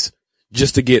 2 weeks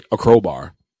just to get a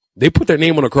crowbar. They put their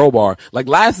name on a crowbar. Like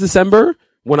last December,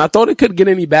 when I thought it could get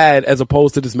any bad as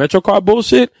opposed to this MetroCard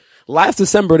bullshit, last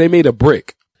December they made a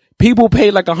brick. People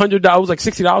paid like $100, like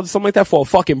 $60 or something like that for a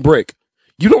fucking brick.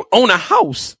 You don't own a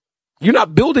house. You're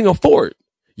not building a fort.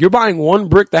 You're buying one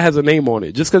brick that has a name on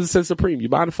it just because it says Supreme. You're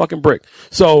buying a fucking brick.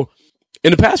 So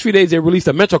in the past few days, they released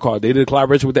a MetroCard. They did a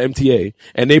collaboration with the MTA,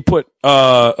 and they put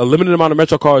a limited amount of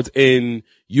MetroCards in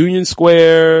Union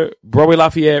Square, Broadway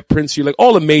Lafayette, Prince Street, like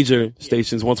all the major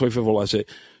stations, 125th, all that shit.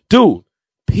 Dude,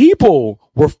 people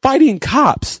were fighting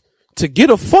cops to get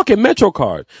a fucking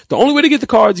MetroCard. The only way to get the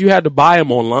cards, you had to buy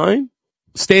them online,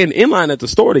 stand in line at the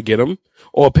store to get them,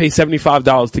 or pay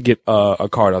 $75 to get a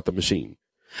card out the machine.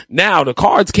 Now the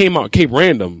cards came out Cape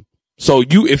Random. So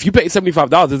if you pay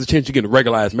 $75, there's a chance you get a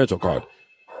regular ass MetroCard.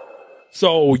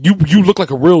 So you look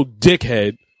like a real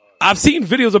dickhead. I've seen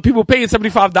videos of people paying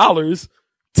 $75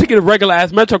 to get a regular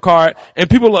ass MetroCard, and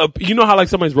people are, you know how like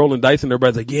somebody's rolling dice and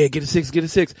everybody's like, yeah, get a six.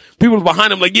 People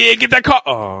behind them like, yeah, get that card.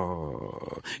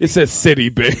 Oh, it says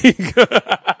Citibank.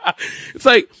 It's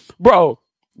like, bro,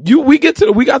 we got to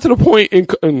the point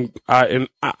and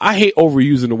I hate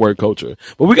overusing the word culture,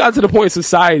 but we got to the point in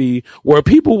society where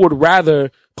people would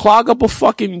rather clog up a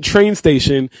fucking train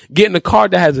station, getting a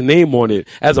card that has a name on it,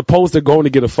 as opposed to going to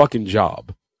get a fucking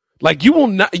job. Like you will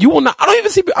not,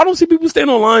 I don't see people stand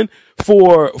online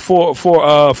for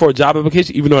a job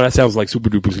application, even though that sounds like super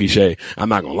duper cliche. I'm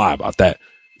not gonna lie about that.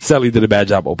 Sally did a bad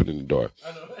job opening the door.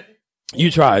 You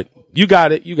tried. You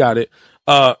got it.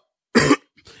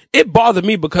 It bothered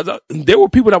me because there were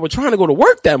people that were trying to go to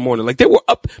work that morning. Like people were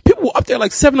up there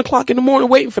like 7:00 in the morning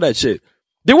waiting for that shit.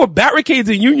 There were barricades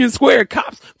in Union Square,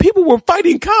 cops. People were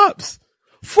fighting cops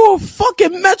for a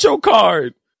fucking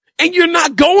MetroCard. And you're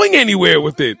not going anywhere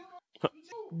with it.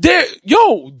 There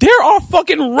are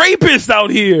fucking rapists out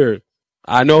here.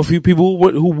 I know a few people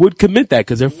who would commit that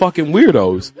because they're fucking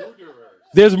weirdos.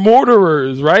 There's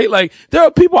murderers, right? Like, there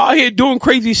are people out here doing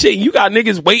crazy shit, and you got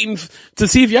niggas waiting to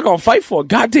see if y'all gonna fight for a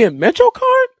goddamn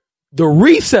MetroCard? The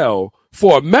resale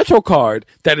for a MetroCard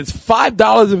that is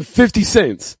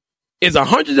 $5.50 is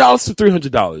 $100 to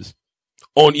 $300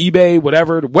 on eBay,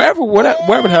 wherever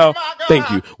the hell, thank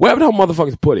you, wherever the hell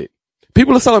motherfuckers put it.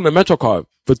 People are selling a MetroCard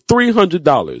for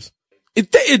 $300.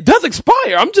 It does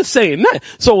expire. I'm just saying that.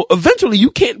 So eventually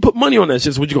you can't put money on that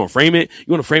shit. So what, you gonna frame it? You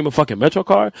gonna frame a fucking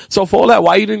MetroCard? So for all that,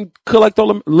 why you didn't collect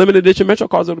all the limited edition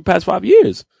MetroCards over the past 5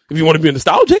 years? If you want to be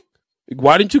nostalgic,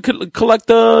 why didn't you collect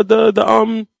all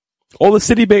the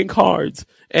Citibank cards?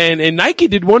 And Nike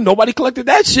did one. Nobody collected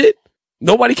that shit.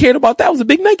 Nobody cared about that. It was a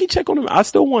big Nike check on them. I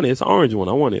still want it. It's an orange one.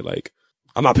 I want it. Like,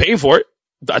 I'm not paying for it.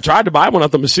 I tried to buy one out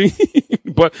the machine,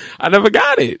 but I never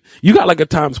got it. You got like a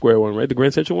Times Square one, right? The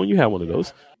Grand Central one. You have one of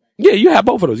those. Yeah, you have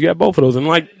both of those. And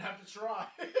like, I didn't have to try.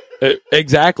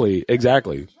 Exactly.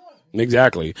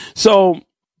 So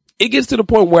it gets to the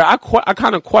point where I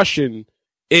kind of question,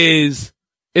 is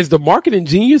the marketing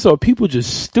genius or are people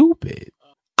just stupid?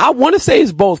 I want to say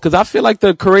it's both, because I feel like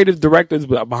the creative directors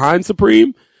behind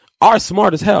Supreme are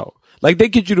smart as hell. Like, they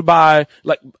get you to buy,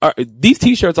 like, these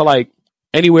t-shirts are like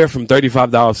anywhere from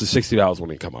 $35 to $60 when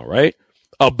they come out, right?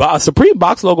 A Supreme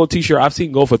box logo t-shirt I've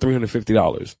seen go for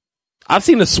 $350. I've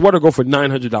seen a sweater go for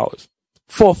 $900.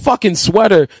 For a fucking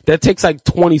sweater that takes like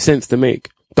 20 cents to make,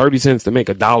 30 cents to make,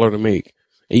 $1 to make.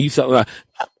 And you sell,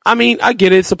 I mean, I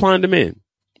get it, supply and demand.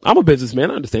 I'm a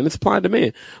businessman, I understand it's supply and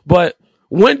demand. But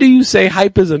when do you say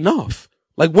hype is enough?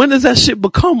 Like, when does that shit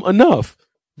become enough?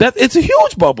 That it's a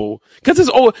huge bubble.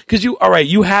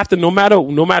 You have to, no matter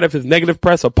if it's negative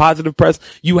press or positive press,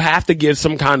 you have to give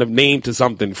some kind of name to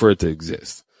something for it to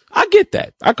exist. I get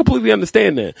that. I completely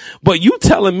understand that. But you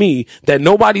telling me that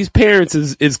nobody's parents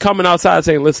is coming outside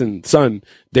saying, listen, son,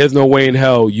 there's no way in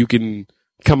hell you can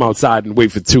come outside and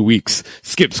wait for 2 weeks,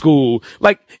 skip school.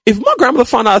 Like, if my grandmother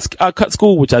found out I cut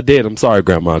school, which I did, I'm sorry,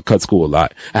 grandma, I cut school a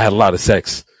lot. I had a lot of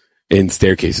sex in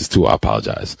staircases too. I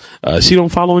apologize. She don't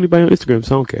follow anybody on Instagram,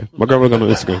 so I don't care. My grandma got on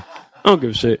Instagram. I don't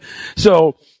give a shit.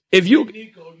 So if you,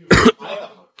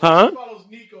 huh?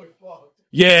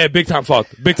 Yeah, big time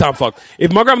fucked.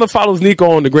 If my grandma follows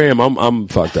Nico on the gram, I'm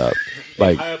fucked up.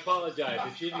 Like, I apologize.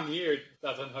 If she didn't hear it, it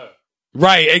doesn't hurt.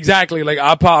 Right, exactly. Like,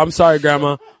 I'm sorry,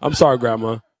 grandma.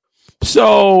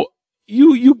 So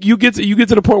you get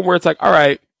to the point where it's like, all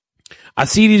right, I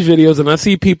see these videos and I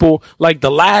see people, like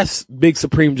the last big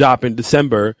Supreme drop in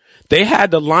December, they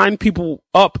had to line people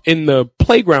up in the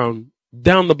playground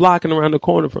down the block and around the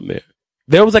corner from there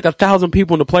there was like 1,000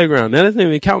 people in the playground. That doesn't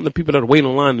even count the people that are waiting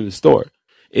online in the store.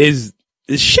 Is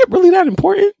shit really that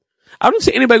important? I don't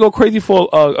see anybody go crazy for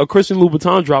a Christian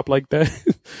Louboutin drop like that.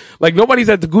 Like nobody's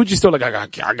at the Gucci store like, I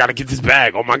gotta get this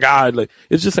bag. Oh my God. Like,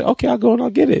 it's just like, okay, I'll go and I'll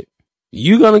get it.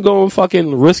 You gonna go and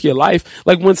fucking risk your life.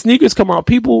 Like when sneakers come out,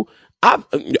 I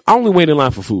only wait in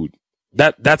line for food.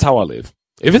 That's how I live.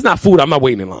 If it's not food, I'm not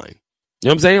waiting in line. You know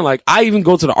what I'm saying? Like I even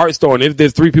go to the art store and if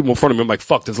there's 3 people in front of me, I'm like,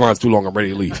 fuck, this line's too long. I'm ready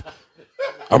to leave.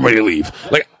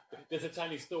 Like, there's a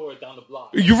Chinese store down the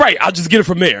block. You're right. I'll just get it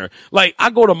from there. Like I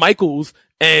go to Michael's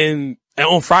and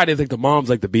on Fridays, like the moms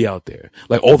like to be out there.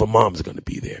 Like all the moms are going to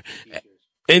be there.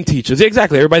 And teachers. Yeah,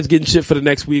 exactly. Everybody's getting shit for the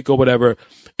next week or whatever.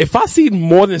 If I see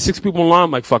more than 6 people in line,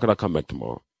 I'm like, fuck it, I'll come back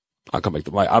tomorrow. I'd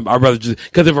rather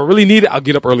just, cause if I really need it, I'll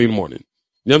get up early in the morning.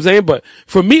 You know what I'm saying? But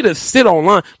for me to sit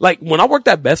online, like when I worked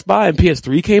at Best Buy and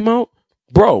PS3 came out,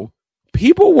 bro,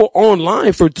 people were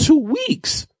online for 2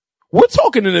 weeks. We're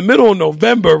talking in the middle of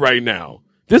November right now.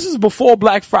 This is before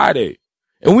Black Friday.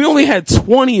 And we only had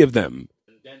 20 of them.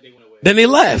 Then they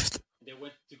left. They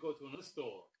went to go to another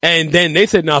store. And then they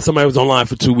said, somebody was online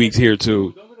for 2 weeks here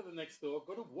too. Don't go to the next store.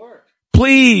 Go to work.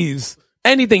 Please.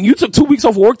 Anything. You took 2 weeks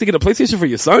off work to get a PlayStation for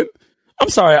your son? I'm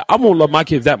sorry. I won't love my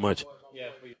kids that much. Yeah,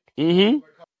 for you. Mm-hmm.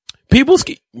 People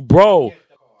bro,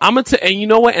 and you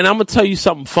know what? And I'm going to tell you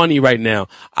something funny right now.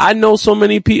 I know so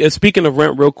many people, speaking of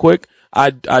rent real quick,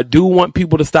 I do want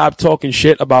people to stop talking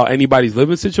shit about anybody's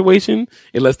living situation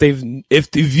unless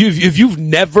if you've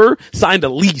never signed a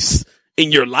lease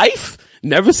in your life,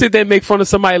 never sit there and make fun of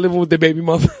somebody living with their baby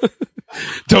mother.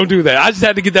 Don't do that. I just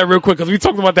had to get that real quick because we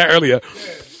talked about that earlier.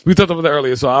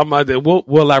 So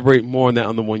we'll elaborate more on that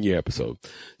on the 1 year episode.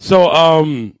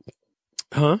 So,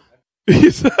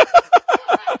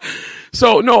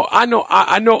 So no, I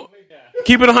know.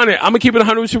 Keep it 100. I'm gonna keep it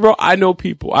 100 with you, bro. I know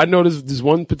people. I know this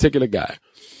one particular guy.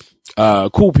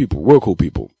 Cool people, real cool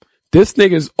people. This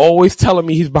nigga's always telling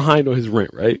me he's behind on his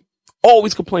rent, right?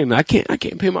 Always complaining. I can't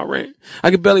pay my rent. I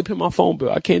can barely pay my phone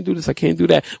bill. I can't do this. I can't do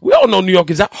that. We all know New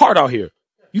York is that hard out here.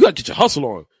 You gotta get your hustle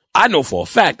on. I know for a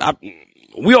fact.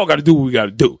 We all gotta do what we gotta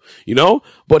do, you know?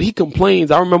 But he complains.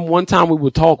 I remember one time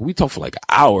we talked for like an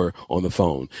hour on the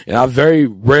phone. And I very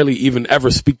rarely even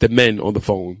ever speak to men on the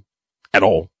phone at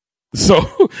all. So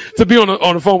to be on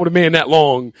the phone with a man that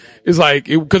long is like,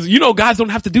 cause you know, guys don't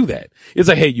have to do that. It's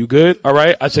like, hey, you good? All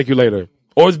right. I'll check you later.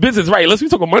 Or it's business, right? Unless we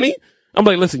talk about money. I'm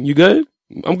like, listen, you good?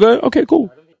 I'm good. Okay, cool.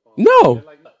 No,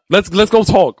 let's go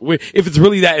talk. If it's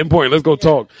really that important, let's go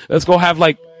talk. Let's go have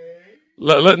like,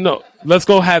 let's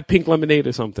go have pink lemonade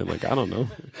or something. Like, I don't know.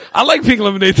 I like pink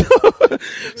lemonade.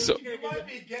 So,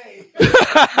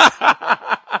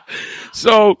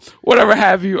 so whatever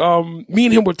have you, me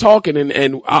and him were talking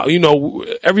and you know,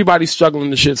 everybody's struggling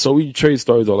and shit. So we trade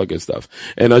stories, all that good stuff.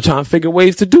 And trying to figure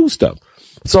ways to do stuff.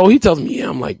 So he tells me, yeah,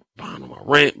 I'm like, behind on my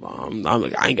rent. I'm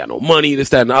like, I ain't got no money, this,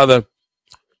 that, and the other.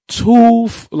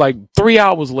 3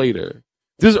 hours later,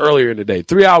 this is earlier in the day,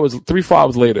 4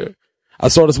 hours later, I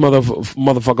saw this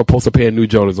motherfucker post a pair of new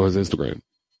Jordans on his Instagram.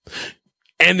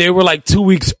 And they were like 2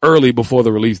 weeks early before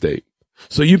the release date.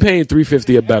 So you paying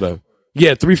 $350 or better.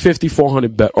 Yeah, $350,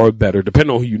 $400 or better,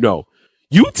 depending on who you know.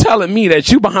 You telling me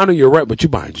that you behind on your rent, but you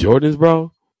buying Jordans,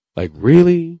 bro? Like,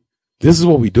 really? This is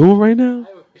what we doing right now?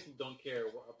 Don't care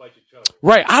about your trouble.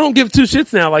 Right. I don't give two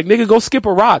shits now. Like, nigga, go skip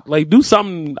a rock. Like, do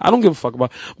something. I don't give a fuck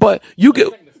about. But you get.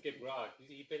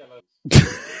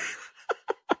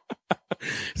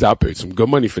 So I paid some good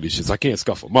money for these shits. I can't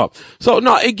scuff them up. So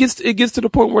no, it gets to the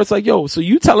point where it's like, yo, so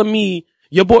you telling me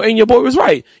your boy was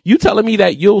right. You telling me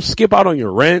that you'll skip out on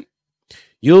your rent.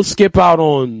 You'll skip out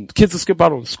on, kids will skip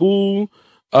out on school.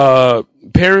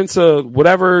 Parents,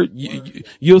 whatever,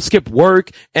 you'll skip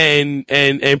work and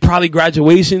probably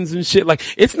graduations and shit. Like,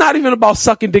 it's not even about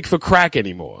sucking dick for crack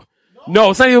anymore.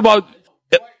 No, it's not even about,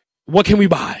 what can we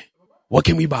buy? What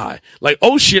can we buy? Like,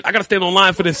 oh shit, I gotta stand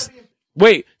online for this.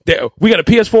 Wait, we got a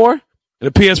PS4 and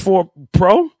a PS4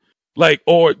 Pro? Like,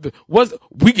 or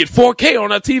we get 4K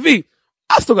on our TV.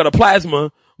 I still got a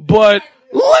plasma, but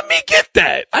let me get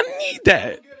that. I need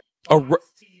that.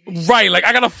 Right, like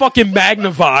I got a fucking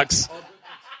Magnavox.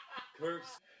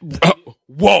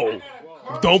 Whoa.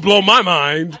 Don't blow my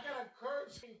mind.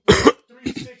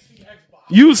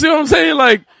 You see what I'm saying?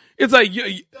 Like, it's like,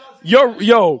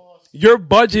 your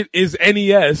budget is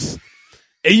NES.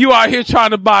 And you out here trying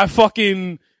to buy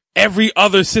fucking every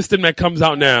other system that comes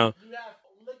out now.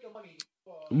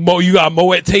 You got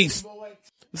Moet Taste.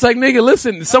 It's like, nigga,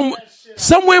 listen,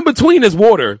 somewhere in between is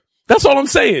water. That's all I'm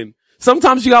saying.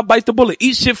 Sometimes you gotta bite the bullet.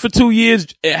 Eat shit for 2 years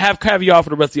and have caviar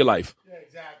for the rest of your life. Yeah,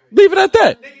 exactly. Leave it at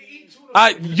that.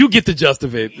 You get the gist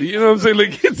of it. You know what I'm saying?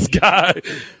 Like, this guy.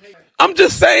 I'm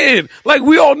just saying, like,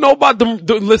 we all know about the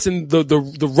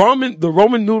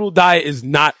Roman noodle diet is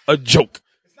not a joke.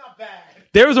 It's not bad.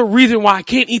 There's a reason why I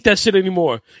can't eat that shit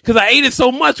anymore. Cause I ate it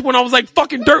so much when I was like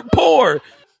fucking dirt poor.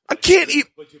 I can't eat.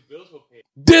 But your bills were paid.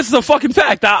 This is a fucking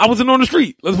fact. I wasn't on the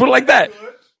street. Let's put it like that.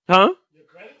 Huh?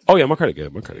 Oh yeah, my credit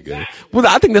good. My credit good. Well,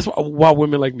 I think that's why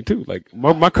women like me too. Like,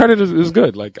 my credit is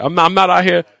good. Like, I'm not out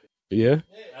here. Yeah.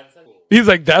 He's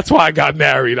like, that's why I got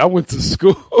married. I went to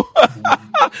school.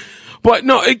 But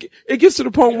no, it gets to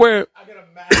the point where,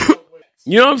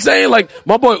 you know what I'm saying? Like,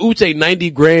 my boy Uche, 90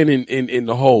 grand in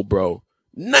the hole, bro.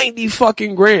 90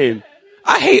 fucking grand.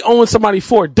 I hate owing somebody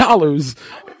 $4.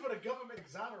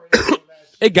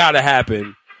 It gotta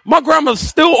happen. My grandma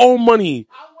still owe money.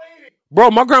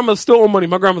 Bro, my grandma still owe money.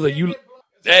 My grandma's like,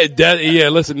 yeah,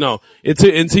 listen, no.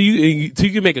 Until you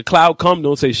can make a cloud come,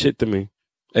 don't say shit to me.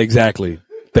 Exactly.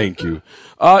 Thank you.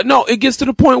 No, it gets to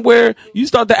the point where you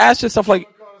start to ask yourself like,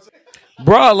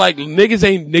 bruh, like, niggas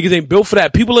ain't built for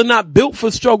that. People are not built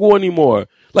for struggle anymore.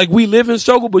 Like, we live in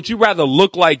struggle, but you rather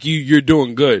look like you're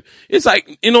doing good. It's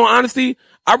like, in all honesty,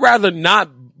 I'd rather not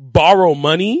borrow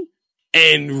money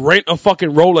and rent a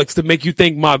fucking Rolex to make you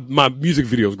think my music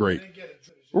video is great.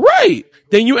 Right.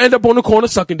 Then you end up on the corner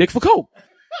sucking dick for coke.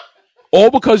 All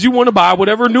because you want to buy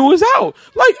whatever new is out.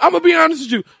 Like, I'm gonna be honest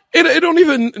with you. It don't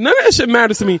even, none of that shit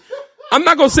matters to me. I'm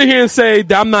not gonna sit here and say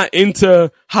that I'm not into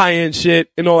high-end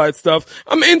shit and all that stuff.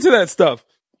 I'm into that stuff.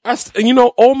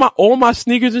 All my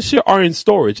sneakers and shit are in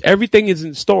storage. Everything is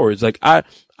in storage. Like, I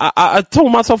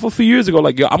told myself a few years ago,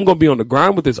 like, yo, I'm gonna be on the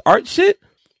grind with this art shit.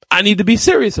 I need to be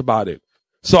serious about it.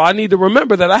 So I need to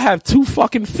remember that I have 2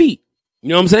 fucking feet. You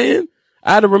know what I'm saying?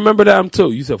 I had to remember that I'm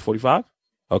 2. You said 45?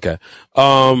 Okay.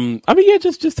 I mean, yeah,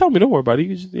 just tell me. Don't worry about it.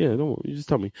 Don't worry. You just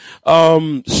tell me.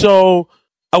 So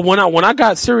when I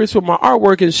got serious with my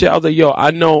artwork and shit, I was like, yo,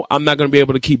 I know I'm not going to be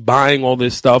able to keep buying all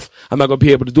this stuff. I'm not going to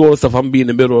be able to do all this stuff. I'm going to be in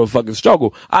the middle of a fucking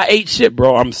struggle. I ate shit,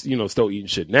 bro. I'm, still eating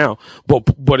shit now,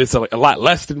 but it's a lot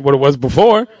less than what it was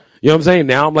before. You know what I'm saying?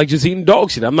 Now I'm like just eating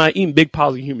dog shit. I'm not eating big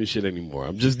piles of human shit anymore.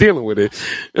 I'm just dealing with it.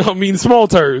 I mean, small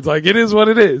turds. Like, it is what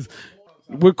it is.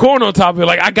 With corn on top of it,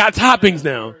 like, I got toppings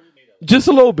now. Just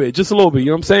a little bit. You know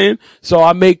what I'm saying? So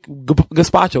I make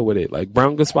gazpacho with it, like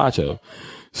brown gazpacho.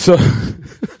 So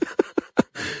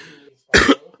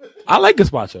I like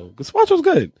gazpacho. Gazpacho's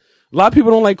good. A lot of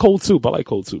people don't like cold soup. I like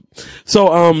cold soup.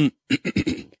 So,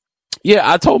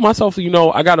 yeah, I told myself,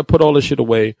 I got to put all this shit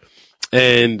away.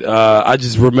 And, I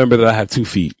just remember that I have 2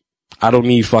 feet. I don't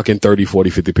need fucking 30,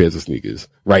 40, 50 pairs of sneakers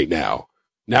right now.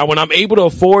 Now, when I'm able to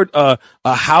afford a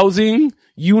housing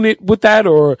unit with that,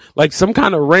 or like some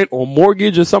kind of rent or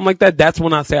mortgage or something like that, that's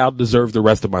when I say I'll deserve the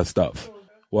rest of my stuff.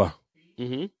 What?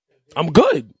 Mm-hmm. I'm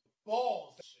good.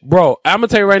 Bro, I'm gonna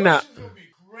tell you right now.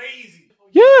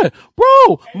 Yeah,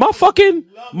 bro, my orange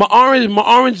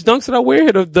dunks that I wear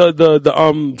here,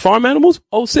 the farm animals,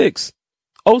 06.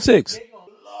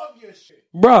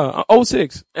 Bruh,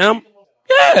 06. And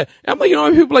I'm like,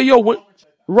 people like, yo, what?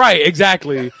 Right,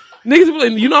 exactly.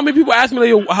 Niggas, you know how many people ask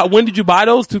me, like, when did you buy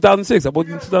those? 2006. I bought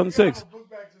them in 2006.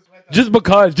 Just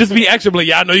because, just to be extra, like,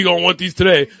 yeah, I know you're gonna want these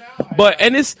today. But,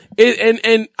 and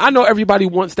I know everybody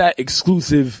wants that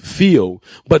exclusive feel.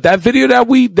 But that video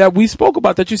that we spoke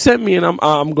about, that you sent me, and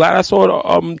I'm glad I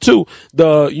saw it, too.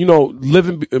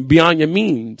 Living beyond your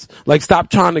means. Like, stop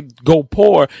trying to go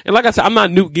poor. And like I said, I'm not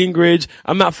Newt Gingrich.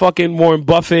 I'm not fucking Warren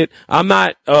Buffett. I'm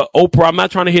not, Oprah. I'm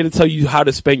not trying to here to tell you how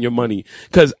to spend your money.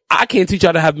 Cause I can't teach you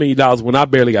how to have $1 million when I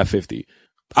barely got 50.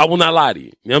 I will not lie to you.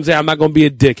 You know what I'm saying? I'm not gonna be a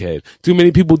dickhead. Too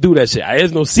many people do that shit.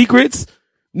 There's no secrets.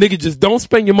 Nigga, just don't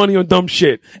spend your money on dumb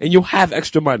shit and you'll have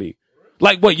extra money.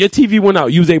 Like what? Your TV went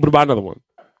out. You was able to buy another one.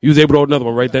 You was able to order another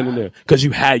one right then and there. Cause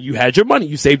you had your money.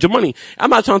 You saved your money. I'm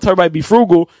not trying to tell everybody to be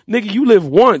frugal. Nigga, you live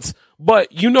once. But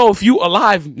if you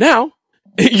alive now,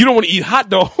 you don't want to eat hot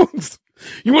dogs.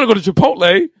 You want to go to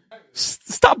Chipotle.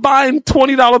 Stop buying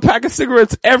 $20 pack of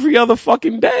cigarettes every other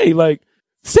fucking day. Like,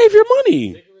 save your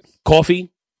money. Coffee.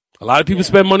 A lot of people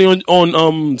spend money on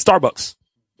Starbucks.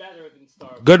 Better than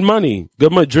Starbucks. Good money.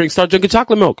 Start drinking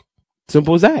chocolate milk.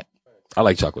 Simple as that. I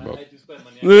like chocolate milk.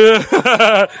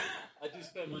 I do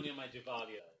spend money on my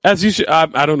Gevalia. As you should.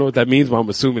 I don't know what that means, but I'm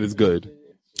assuming it's good.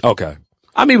 Okay.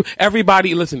 I mean, everybody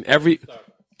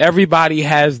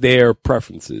has their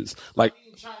preferences. Like,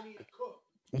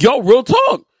 yo, real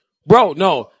talk. Bro,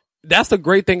 no. That's the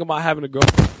great thing about having a girl.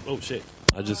 Oh shit.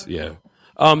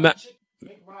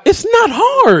 It's not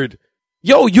hard.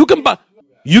 Yo, you can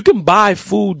buy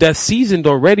food that's seasoned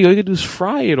already, or you can just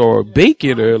fry it or bake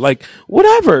it or like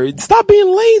whatever. Stop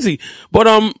being lazy.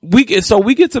 But we get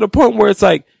to the point where it's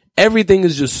like everything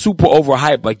is just super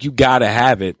overhyped, like you gotta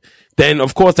have it. then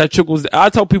of course that trickles. I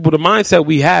tell people the mindset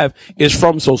we have is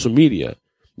from social media.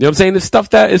 You know what I'm saying? It's stuff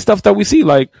that we see.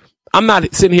 Like, I'm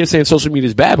not sitting here saying social media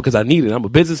is bad because I need it. I'm a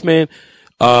businessman.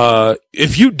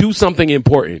 If you do something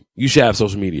important, you should have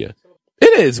social media.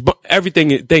 It is, but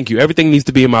thank you. Everything needs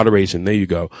to be in moderation. There you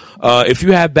go. If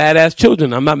you have badass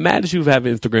children, I'm not mad at you for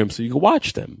having Instagram so you can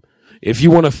watch them. If you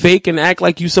want to fake and act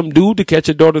like you some dude to catch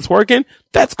your daughter's working,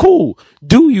 that's cool.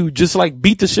 Do you just like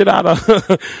beat the shit out of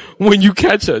her when you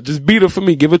catch her? Just beat her for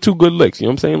me. Give her 2 good licks. You know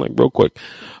what I'm saying? Like real quick.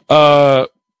 So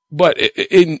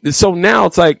now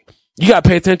it's like you got to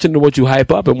pay attention to what you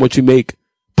hype up and what you make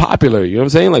popular. You know what I'm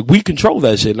saying? Like we control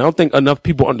that shit. And I don't think enough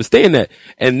people understand that.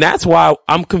 And that's why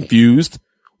I'm confused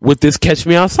with this Catch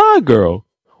Me Outside girl.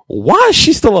 Why is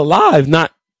she still alive?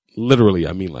 Not literally.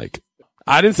 I mean, like,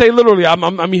 I didn't say literally. I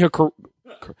mean her.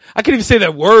 I can't even say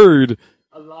that word.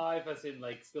 Alive as in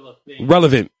like still a thing.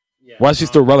 Relevant. Yeah. Why is she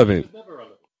still relevant? She's never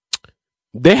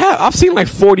relevant. I've seen like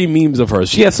 40 memes of her.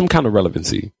 She has some kind of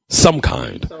relevancy. Some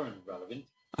kind. Relevant.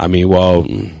 I mean, well,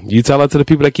 you tell that to the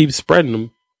people that keep spreading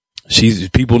them.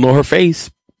 People know her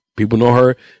face. People know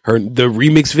her the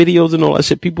remix videos and all that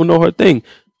shit. People know her thing.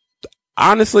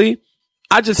 Honestly,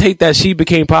 I just hate that she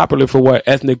became popular for what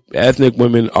ethnic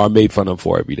women are made fun of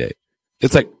for every day.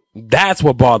 It's like, that's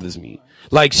what bothers me.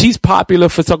 Like, she's popular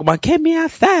for talking about, get me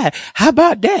outside. How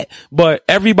about that? But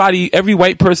every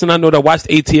white person I know that watched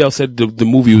ATL said the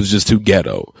movie was just too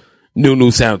ghetto.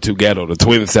 Nunu sound too ghetto. The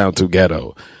twins sound too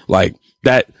ghetto. Like,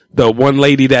 the one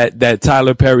lady that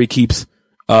Tyler Perry keeps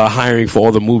hiring for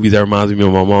all the movies that reminds me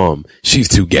of my mom. She's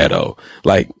too ghetto.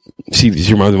 Like, she reminds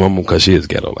me of my mom because she is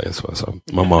ghetto. Like, so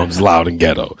my mom's loud and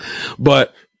ghetto.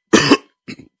 But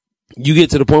you get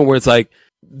to the point where it's like,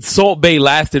 Salt Bae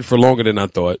lasted for longer than I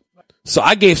thought. So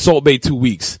I gave Salt Bae 2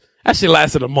 weeks. Actually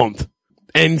lasted a month.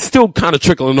 And still kind of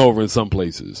trickling over in some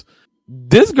places.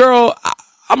 This girl,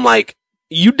 I'm like,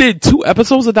 you did 2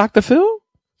 episodes of Dr. Phil?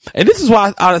 And this is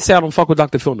why I say I don't fuck with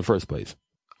Dr. Phil in the first place.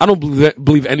 I don't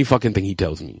believe any fucking thing he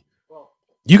tells me.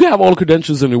 You can have all the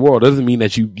credentials in the world. It doesn't mean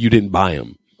that you didn't buy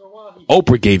them.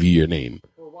 Oprah gave you your name.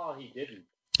 For a while he didn't.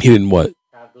 He didn't what?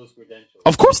 Have those credentials.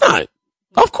 Of course not.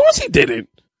 Of course he didn't.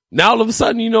 Now all of a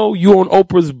sudden, you on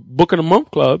Oprah's Book of the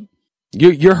Month Club.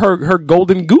 You're her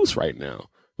golden goose right now.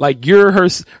 Like you're her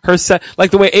set.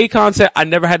 Like the way Akon said, I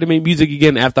never had to make music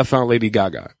again after I found Lady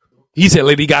Gaga. He said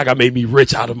Lady Gaga made me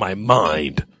rich out of my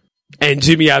mind. And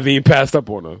Jimmy Iovine passed up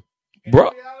on her.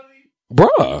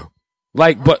 Bruh.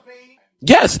 Like, but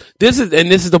yes, this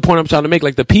is the point I'm trying to make.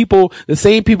 Like the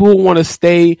same people who want to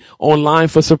stay online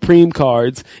for Supreme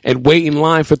cards and wait in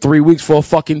line for 3 weeks for a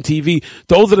fucking TV.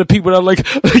 Those are the people that are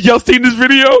like, y'all seen this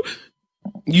video?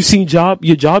 You seen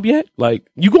your job yet? Like,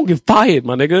 you gonna get fired,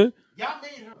 my nigga. Y'all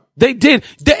made her. They did.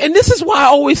 And this is why I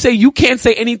always say you can't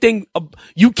say anything.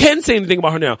 You can say anything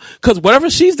about her now. Cause whatever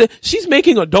she's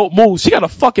making adult moves. She got a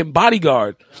fucking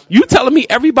bodyguard. You telling me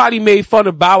everybody made fun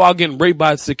of Bow Wow getting raped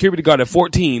by a security guard at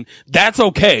 14. That's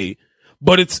okay.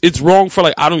 But it's wrong for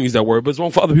like, I don't use that word, but it's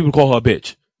wrong for other people to call her a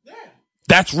bitch. Yeah.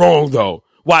 That's wrong though.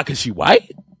 Why? Cause she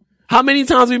white? How many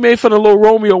times we made fun of Lil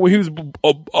Romeo when he was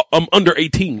under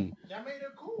 18? Y'all made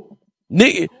her cool.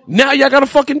 Nigga, now y'all gotta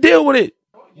fucking deal with it.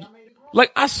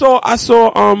 Like I saw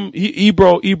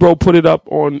Ebro put it up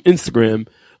on Instagram.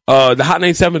 The Hot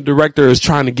 97 director is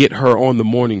trying to get her on the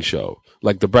morning show,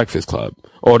 like the Breakfast Club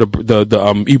or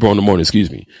the Ebro in the morning,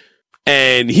 excuse me.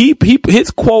 And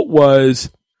his quote was,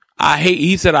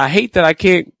 he said, I hate that I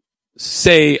can't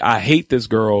say I hate this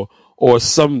girl or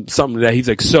something that he's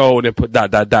like, so, and then put ...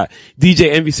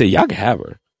 DJ Envy said, y'all can have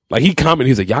her. Like he commented,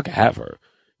 he's like, y'all can have her.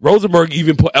 Rosenberg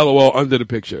even put LOL under the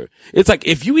picture. It's like,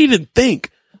 if you even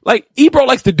think, like, Ebro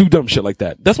likes to do dumb shit like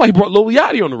that. That's why he brought Lil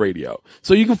Yachty on the radio.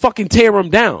 So you can fucking tear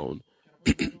him down.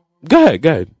 Go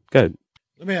ahead. Let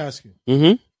me ask you.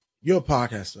 Mm-hmm. You're a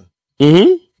podcaster.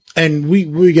 Mm-hmm. And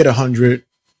we get 100,000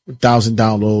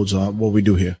 downloads on what we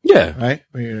do here. Yeah. Right?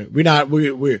 We're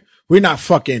not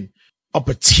fucking up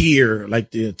a tier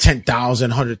like the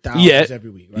 10,000, 100,000 every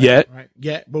week. Right? Right?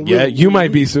 Yeah. But you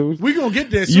might be soon. We're going to get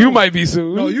there soon. You might be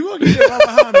soon. No, you're going to get there right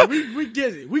behind me. We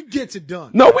get it. We get it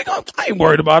done. No, I ain't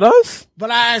worried about us. But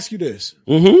I ask you this.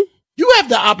 Mm-hmm. You have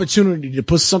the opportunity to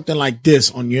put something like this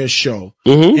on your show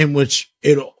in which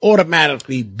it'll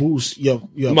automatically boost your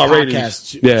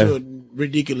podcast to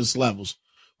ridiculous levels.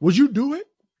 Would you do it?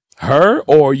 Her?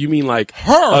 Or you mean like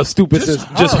her? A stupid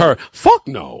just her? Fuck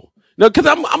no. No, cause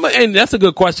and that's a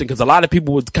good question, cause a lot of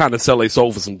people would kind of sell their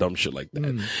soul for some dumb shit like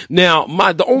that. Now,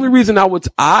 the only reason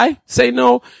I say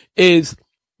no is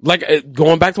like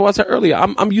going back to what I said earlier.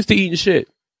 I'm used to eating shit.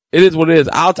 It is what it is.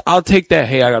 I'll take that.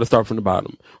 Hey, I got to start from the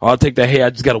bottom. Or I'll take that. Hey, I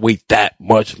just got to wait that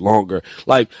much longer.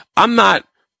 Like I'm not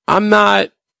I'm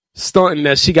not stunting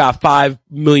that she got 5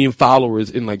 million followers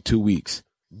in like 2 weeks.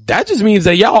 That just means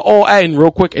that y'all all adding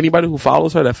real quick. Anybody who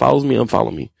follows her, that follows me,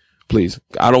 unfollow me. Please.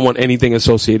 I don't want anything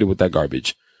associated with that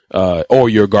garbage. Or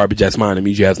your garbage ass mine. It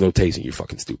means you has no taste and you're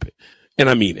fucking stupid. And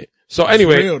I mean it. So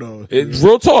anyway, it's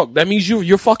real talk. That means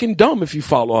you're fucking dumb if you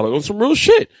follow all on some real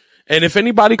shit. And if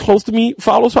anybody close to me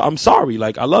follows her, I'm sorry.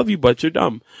 Like, I love you, but you're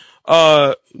dumb.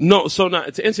 No, so now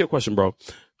to answer your question, bro,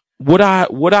 would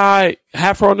I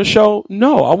have her on the show?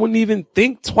 No, I wouldn't even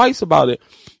think twice about it.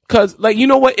 Cause like, you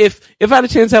know what? If I had a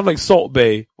chance to have like Salt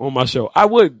Bae on my show, I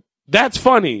would. That's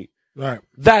funny. Right.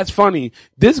 That's funny.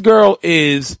 This girl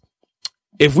is,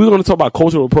 if we're going to talk about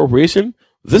cultural appropriation,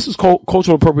 this is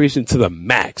cultural appropriation to the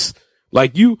max.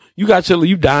 Like you got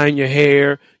you dyeing your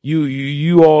hair,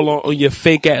 you all on your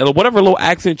fake or whatever little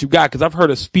accent you got. Cause I've heard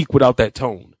her speak without that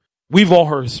tone. We've all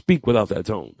heard her speak without that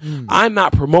tone. I'm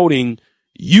not promoting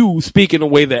you speak in a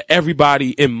way that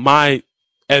everybody in my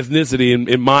ethnicity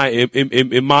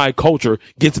in my culture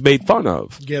gets made fun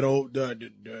of.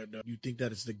 You think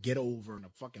that it's the get over and the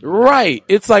fucking right?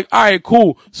 It's like, all right,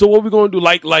 cool. So what we gonna do?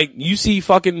 Like you see,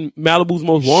 fucking Malibu's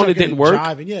Most Wanted didn't work.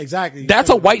 Jiving. Yeah, exactly. That's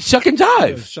a white shuck and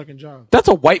jive. Yeah, shuck and jive. That's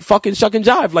a white fucking shuck and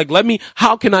jive. Like,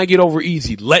 how can I get over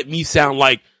easy? Let me sound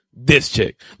like this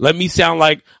chick. Let me sound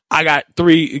like I got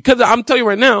 3. Because I'm telling you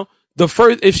right now,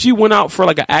 if she went out for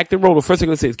like an acting role, the first thing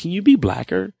I'm gonna say is, can you be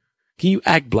blacker? Can you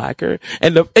act blacker?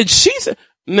 And she's,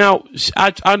 now,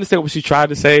 I understand what she tried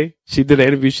to say. She did an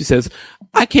interview. She says,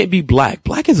 I can't be black.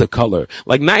 Black is a color.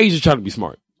 Like, now you're just trying to be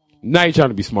smart. Now you're trying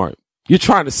to be smart. You're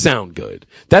trying to sound good.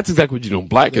 That's exactly what you're doing.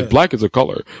 Black is a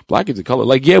color. Black is a color.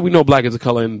 Like, yeah, we know black is a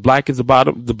color and black is the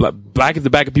bottom, black is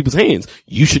the back of people's hands.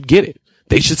 You should get it.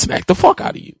 They should smack the fuck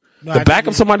out of you. No, the back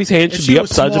of somebody's hand should be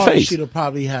upside your face. She'd have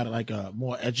probably had like a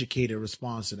more educated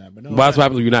response to that. But no, that's what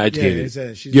happens when you're not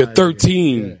educated. You're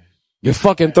 13. Yeah. You're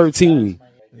fucking 13.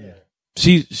 Yeah.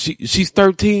 She's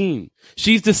 13.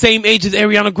 She's the same age as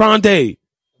Ariana Grande.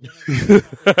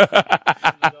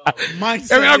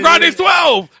 Ariana Grande's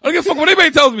 12. I don't give a fuck what anybody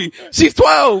tells me. She's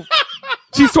 12.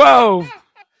 She's 12.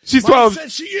 She's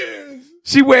 12. She is.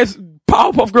 She wears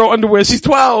Powerpuff Girl underwear. She's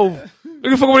 12. I don't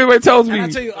give a fuck what anybody tells me. And I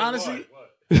tell you honestly,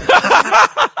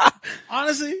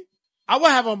 honestly, I would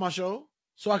have her on my show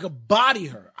so I could body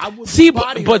her. I would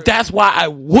but that's why I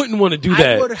wouldn't want to do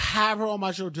that. I would have her on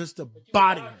my show just to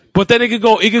body her. But then it could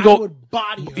go. I would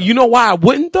body her. You know why I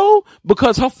wouldn't though?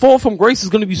 Because her fall from grace is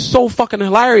going to be so fucking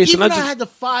hilarious. Even if I had the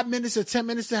 5 minutes or 10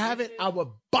 minutes to have it, I would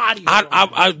body her.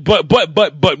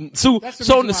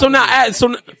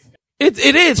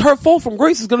 It is. Her fall from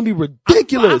grace is going to be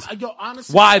ridiculous.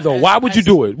 Honestly, why though? Why would you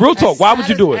do it? Real talk. Why would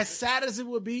you do it? As sad as it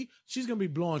would be, she's going to be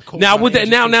blowing cold. Now,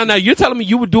 now, you're telling me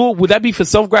you would do it? Would that be for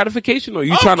self gratification, or are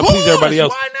you trying to please everybody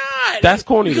else? Why not? That's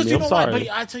corny to me. I'm sorry.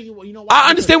 I tell you what. You know why? I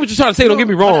understand what you're trying to say. Don't get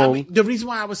me wrong. The reason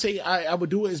why I would say I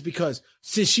would do it is because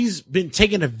since she's been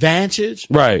taking advantage,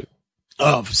 right,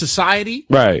 of society,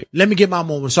 right. Let me get my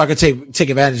moment so I can take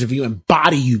advantage of you and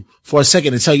body you for a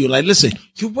second and tell you, like, listen,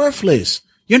 you're worthless.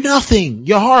 You're nothing.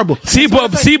 You're horrible. Wait,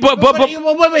 hold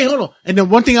on. And then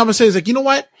one thing I'm gonna say is like, you know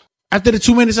what? After the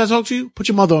 2 minutes I talk to you, put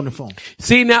your mother on the phone.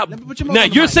 See now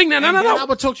you're saying that. No. I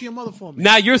would talk to your mother for me.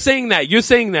 Now you're saying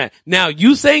that. Now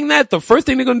you saying that. The first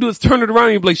thing they're gonna do is turn it around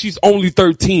and be like, she's only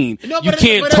 13. You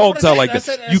can't talk to her like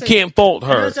that. You can't fault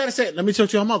her. Let me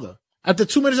talk to your mother. After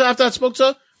 2 minutes after I spoke to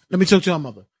her, let me talk to your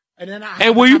mother.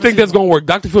 And where you think that's gonna work?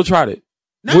 Dr. Phil tried it.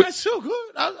 No, that's still good.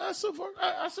 I still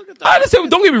get that. I understand.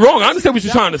 Don't get me wrong. I understand what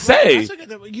you're trying to say.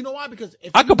 You know why? Because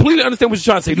I completely understand what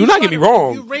you're trying to say. Do not get me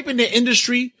wrong. You're raping the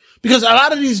industry because a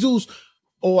lot of these dudes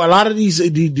or a lot of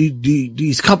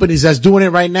these companies that's doing it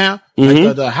right now,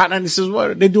 like the Hot 96,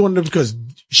 they're doing it because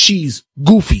she's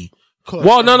goofy.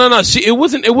 Well, no. It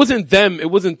wasn't them. It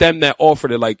wasn't them that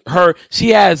offered it. Like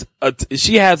she has a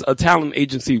talent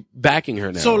agency backing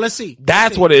her now. So let's see.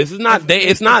 That's what it is.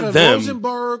 It's not them.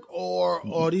 Rosenberg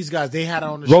or these guys, they had her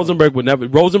on the show. Rosenberg would never.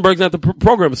 Rosenberg's not the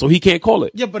programmer, so he can't call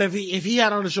it. Yeah, but if he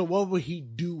had on the show, what would he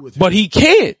do with her? But he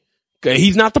can't.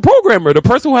 He's not the programmer. The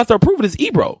person who has to approve it is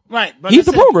Ebro. Right. But he's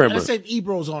the programmer. Let's say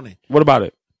Ebro's on it. What about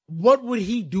it? What would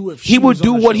he do if he would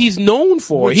do what he's known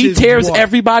for? He tears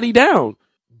everybody down.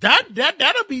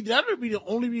 That'll be the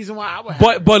only reason why I would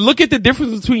have But look at the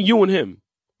difference between you and him.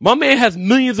 My man has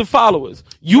millions of followers.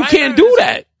 You can't do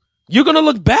that. You're gonna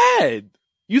look bad.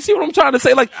 You see what I'm trying to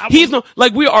say? Like look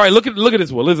at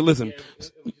this one. Listen.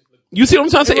 You see what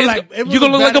I'm trying to say? You're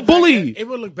gonna look like a bully. It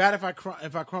would look bad if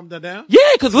I crumbed that down. Yeah,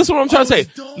 because listen what I'm trying to say.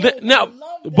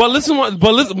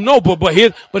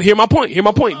 Hear my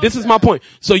point. This is my point.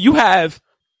 So you have.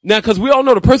 Now, because we all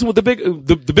know the person with the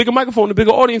bigger microphone, the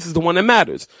bigger audience is the one that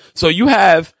matters. So you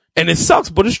have And it sucks,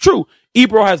 but it's true.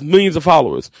 Ebro has millions of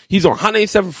followers. He's on Hot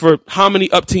 97 for how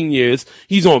many up teen years?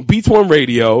 He's on Beats One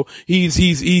Radio.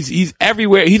 He's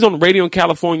everywhere. He's on the radio in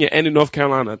California and in North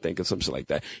Carolina, I think, or some shit like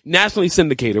that. Nationally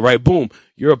syndicated, right? Boom.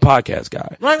 You're a podcast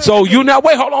guy. Right, so you now,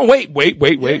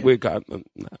 wait, God.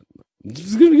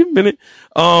 Just give me a minute.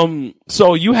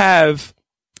 So you have,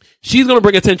 she's going to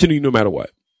bring attention to you no matter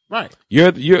what. Right.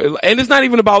 And it's not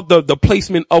even about the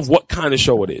placement of what kind of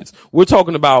show it is. We're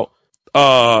talking about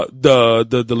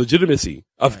the legitimacy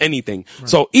of anything. Right.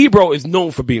 So Ebro is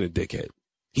known for being a dickhead.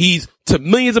 He's to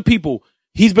millions of people.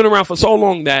 He's been around for so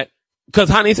long that because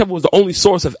Hot 97 was the only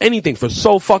source of anything for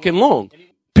so fucking long.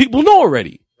 People know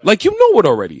already. Like you know it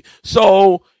already.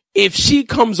 So if she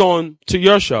comes on to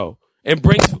your show and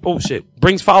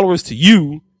brings followers to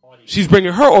you, she's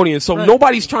bringing her audience. So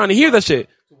nobody's trying to hear that shit.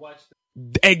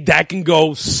 That can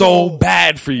go so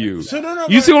bad for you. So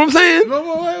you see what I'm saying? Wait.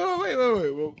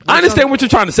 I understand what you're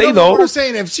trying to say, though. What I'm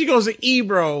saying, if she goes to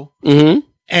Ebro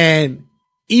and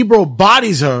Ebro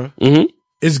bodies her,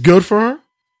 it's good for her.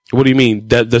 What do you mean?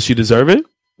 Does she deserve it?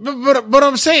 But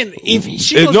I'm saying, if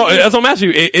she goes that's what I'm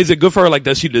asking you. Is it good for her? Like,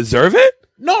 does she deserve it?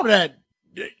 No,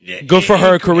 good for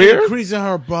her career? Increasing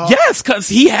her butt. Yes, because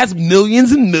he has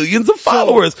millions and millions of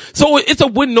followers. So it's a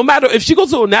win no matter, if she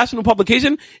goes to a national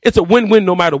publication, it's a win-win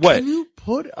no matter what. Can you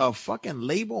put a fucking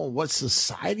label on what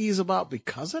society is about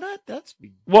because of that?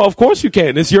 Well, of course you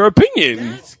can. It's your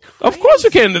opinion. Of course you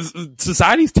can.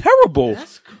 Society's terrible.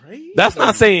 That's crazy. That's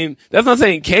not saying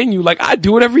can you? Like, I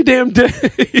do it every damn day.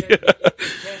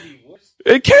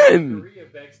 It can.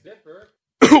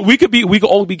 We could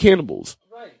all be cannibals.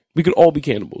 We could all be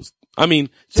cannibals. I mean,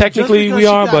 technically we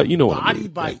are, but you know what I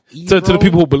mean. To the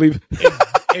people who believe.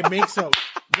 It makes a,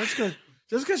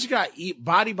 just because you got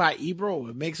body by Ebro,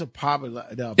 it makes a popular.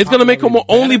 It's going to make her more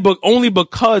only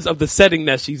because of the setting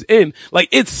that she's in. Like,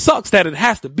 it sucks that it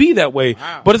has to be that way.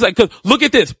 Wow. But it's like, cause look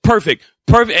at this. Perfect.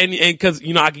 And cause,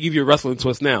 you know, I can give you a wrestling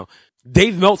twist now.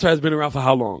 Dave Meltzer has been around for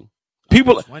how long?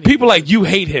 People like you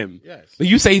hate him. Yes.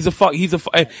 You say he's a fuck,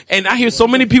 and I hear so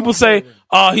many people say,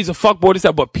 he's a fuckboy, this,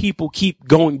 that, but people keep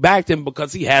going back to him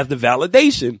because he has the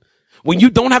validation. When you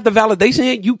don't have the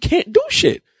validation, you can't do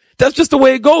shit. That's just the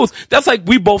way it goes. That's like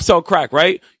we both sell crack,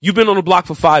 right? You've been on the block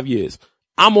for 5 years.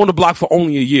 I'm on the block for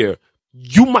only a year.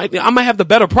 I might have the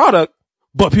better product,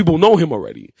 but people know him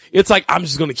already. It's like, I'm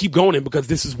just going to keep going in because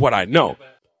this is what I know.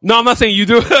 No, I'm not saying you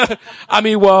do. I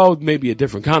mean, well, maybe a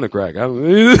different kind of crack.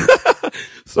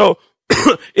 So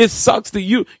it sucks that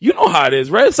you know how it is,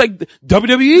 right? It's like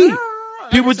WWE. No.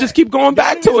 People just keep going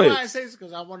back to it. Why I say this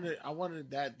because I wanted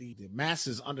that the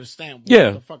masses understand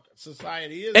what the fuck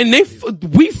society is. And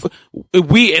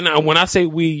when I say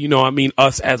we, you know, I mean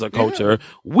us as a culture.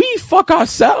 We fuck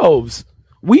ourselves.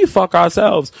 We let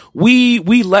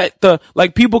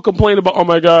people complain about, oh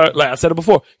my God, like I said it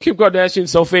before, Kim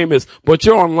Kardashian's so famous, but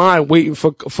you're online waiting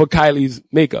for Kylie's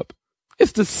makeup.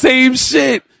 It's the same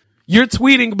shit. You're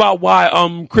tweeting about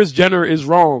why, Kris Jenner is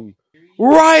wrong.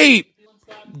 Right.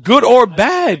 Good or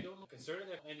bad.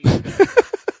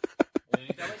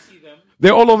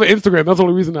 They're all over Instagram. That's the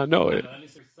only reason I know it.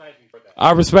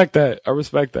 I respect that. I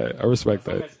respect that. I respect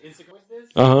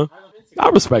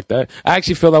that. I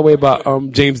actually feel that way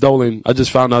about James Dolan. I just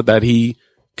found out that he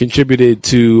contributed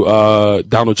to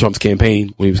Donald Trump's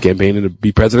campaign when he was campaigning to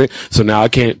be president. So now I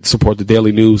can't support the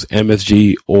Daily News,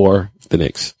 MSG, or the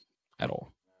Knicks at all.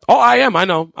 Oh, I am. I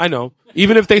know.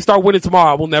 Even if they start winning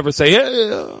tomorrow, I will never say,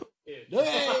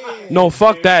 no,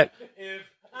 fuck that.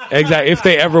 Exactly. If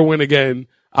they ever win again,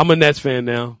 I'm a Nets fan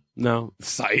now. No,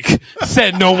 psych.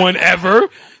 Said no one ever.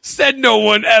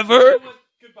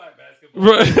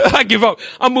 I give up.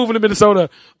 I'm moving to Minnesota.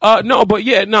 No, but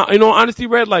yeah, no, in all honesty,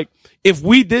 Red, like, if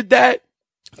we did that,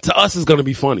 to us it's gonna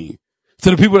be funny. To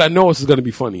the people that know us, it's gonna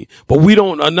be funny. But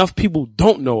enough people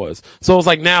don't know us. So it's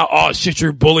like now, oh shit,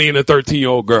 you're bullying a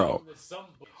 13-year-old girl.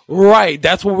 Right,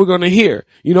 that's what we're gonna hear.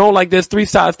 You know, like there's 3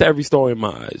 sides to every story in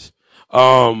my eyes.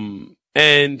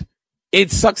 And it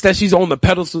sucks that she's on the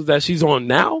pedestals that she's on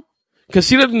now. Cause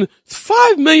she doesn't,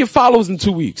 5 million followers in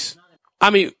 2 weeks. I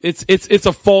mean, it's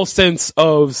a false sense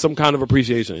of some kind of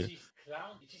appreciation.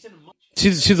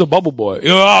 She's a bubble boy.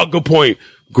 Oh, good point.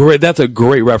 Great. That's a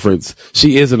great reference.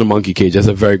 She is in a monkey cage. That's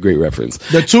a very great reference.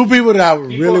 The 2 people that I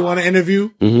really want to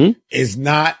interview is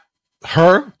not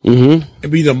her.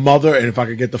 It'd be the mother, and if I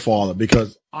could get the father,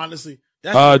 because honestly,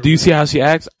 do you see how she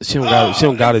acts? She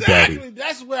don't got a daddy.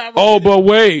 That's where but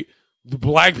wait, the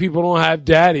black people don't have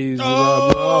daddies.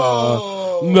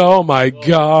 No, my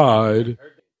God.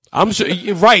 I'm sure.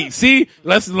 Right. See,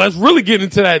 let's really get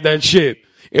into that shit.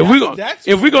 If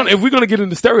we're gonna get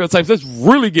into stereotypes, let's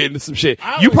really get into some shit.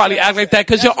 You probably act like that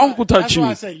because your uncle touched you.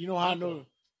 That's why I said, you know how I know.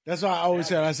 That's why I always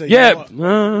said, I said, yeah, you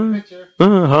know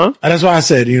and that's why I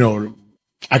said, you know,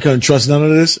 I couldn't trust none of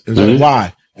this. It was like,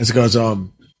 why? It's because I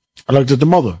looked at the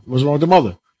mother. What's wrong with the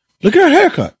mother? Look at her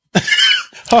haircut.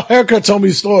 Her haircut told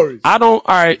me stories. All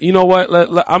right, you know what?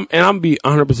 I'm be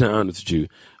 100% honest with you.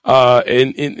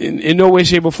 In no way,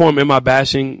 shape, or form am I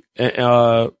bashing.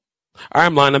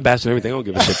 I'm lying. I'm bashing everything. I don't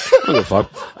give a shit. I don't give a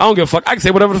fuck. I don't give a fuck. I can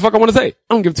say whatever the fuck I want to say.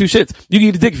 I don't give two shits. You can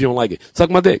eat a dick if you don't like it. Suck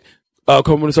my dick.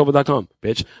 ComeWhenIt'sOver.com,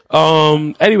 bitch.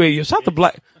 Anyway, you shot the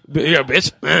black. Yeah,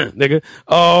 bitch. Nigga.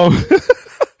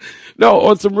 No,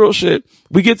 on some real shit.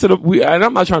 We get to and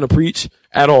I'm not trying to preach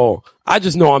at all. I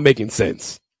just know I'm making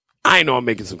sense. I know I'm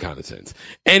making some kind of sense.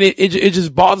 And it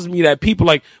just bothers me that people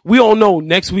we all know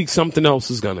next week something else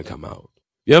is going to come out.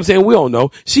 You know what I'm saying? We all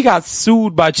know. She got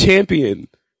sued by Champion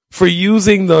for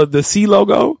using the C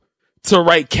logo to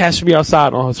write Cash Me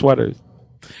Outside on her sweaters.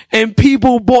 And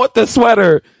people bought the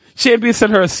sweater. Champion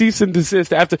sent her a cease and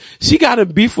desist after she got in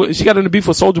a beef with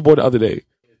Soulja Boy the other day.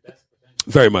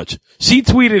 Very much. She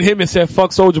tweeted him and said,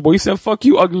 fuck Soulja Boy. He said, fuck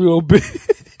you, ugly little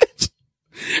bitch.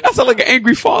 That sounds like an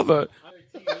angry father.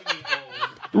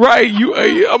 Right.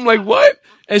 I'm like, what?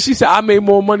 And she said, I made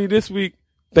more money this week.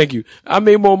 Thank you. I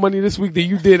made more money this week than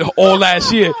you did all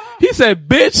last year. He said,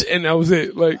 bitch. And that was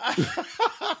it.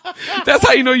 That's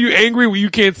how you know you angry when you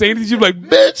can't say anything. You're like,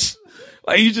 bitch.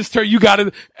 You just turn, you got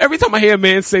it. Every time I hear a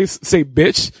man say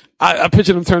bitch, I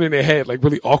picture them turning their head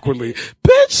really awkwardly.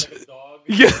 Bitch.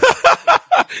 Yeah.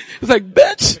 It's like,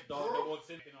 bitch.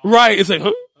 Right. It's like,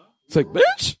 huh? It's like,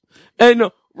 bitch.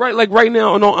 And right, right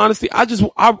now, in all honesty,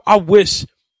 I wish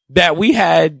that we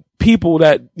had people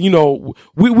that,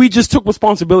 we just took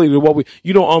responsibility to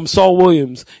what Saul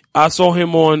Williams, I saw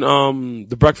him on,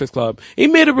 The Breakfast Club. He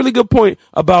made a really good point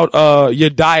about,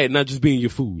 your diet not just being your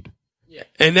food. Yeah.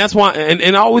 And that's why,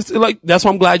 and I always that's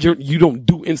why I'm glad you don't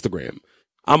do Instagram.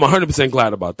 I'm 100%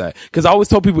 glad about that. Cause I always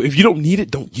tell people, if you don't need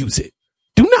it, don't use it.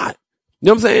 Do not. You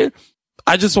know what I'm saying?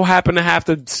 I just so happen to have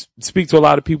to speak to a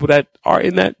lot of people that are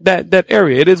in that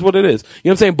area. It is what it is. You know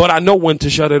what I'm saying? But I know when to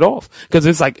shut it off. Cause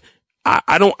it's like,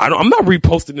 I'm not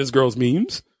reposting this girl's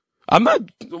memes. Why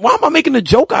am I making a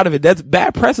joke out of it? That's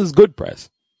bad press is good press.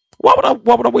 Why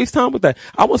would I waste time with that?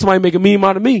 I want somebody to make a meme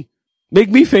out of me. Make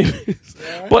me famous.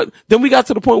 Yeah. But then we got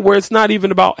to the point where it's not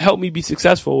even about help me be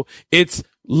successful. It's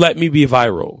let me be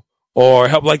viral or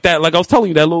help like that. Like I was telling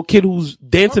you, that little kid who's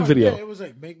dancing video. Yeah, it was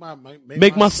like make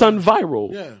my son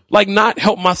viral. Yeah. Like not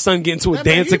help my son get into a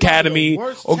dance academy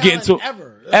or get into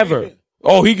ever.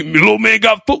 Oh, little man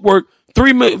got footwork.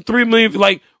 3 million,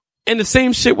 and the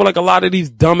same shit with a lot of these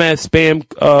dumbass spam,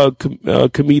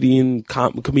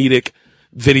 comedic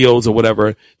videos or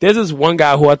whatever. There's this one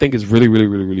guy who I think is really, really,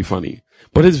 really, really funny,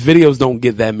 but his videos don't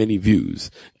get that many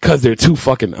views because they're too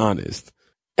fucking honest.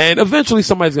 And eventually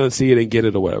somebody's going to see it and get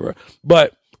it or whatever.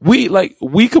 But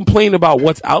we complain about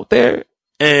what's out there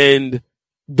and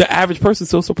the average person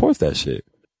still supports that shit.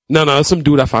 No, it's some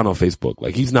dude I found on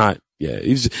Facebook. He's not,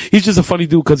 he's just a funny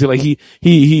dude because me,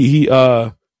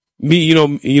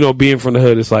 being from the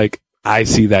hood, it's I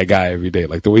see that guy every day.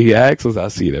 The way he acts, I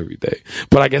see it every day.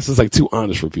 But I guess it's too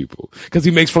honest for people. Cause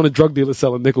he makes fun of drug dealers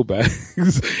selling nickel bags.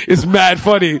 It's mad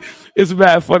funny. It's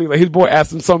mad funny. His boy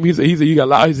asked him something. He said, you got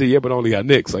loud. He said, yeah, but I only got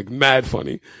nicks. Mad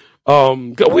funny. We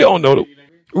all know that.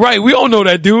 Right. We all know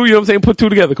that dude. You know what I'm saying? Put two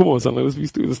together. Come on, son. Let's be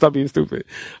stupid. Stop being stupid.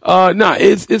 I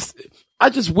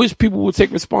just wish people would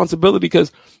take responsibility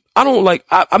because I don't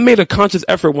I made a conscious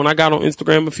effort when I got on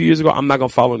Instagram a few years ago. I'm not going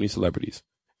to follow any celebrities.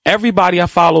 Everybody I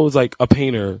follow is a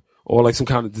painter or some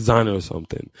kind of designer or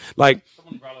something.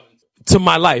 To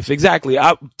my life. Exactly.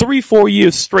 3-4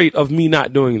 years straight of me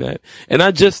not doing that. And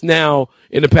I just now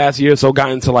in the past year or so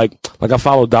got into I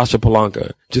follow Dasha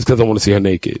Polanka just cause I want to see her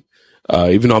naked.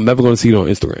 Even though I'm never going to see it on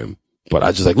Instagram, but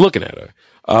I just looking at her.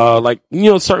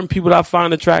 Certain people that I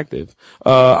find attractive.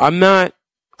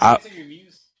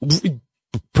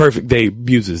 Perfect.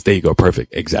 Muses. There you go.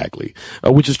 Perfect. Exactly.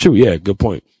 Which is true. Yeah. Good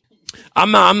point.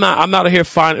 I'm not out here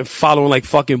following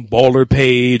fucking Baller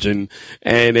Page and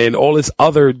all this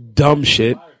other dumb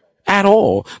shit at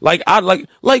all. All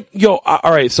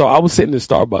right. So I was sitting in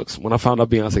Starbucks when I found out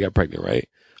Beyonce got pregnant, right?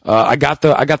 I got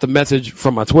the message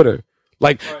from my Twitter.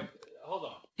 Right, hold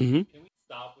on. Mm-hmm. Can we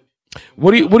stop with?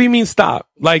 What do you mean stop?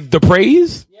 The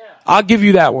praise? Yeah. I'll give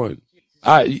you that one.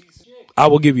 I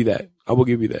will give you that. I will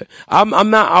give you that.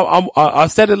 I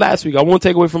said it last week. I won't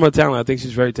take away from her talent. I think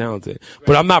she's very talented,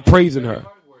 but I'm not praising her.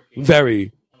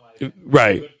 Very.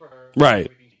 Right.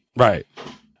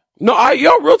 No,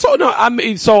 real talk.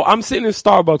 No, so I'm sitting in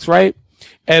Starbucks, right?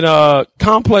 And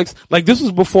Complex, like this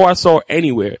was before I saw it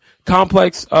anywhere.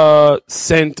 Complex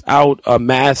sent out a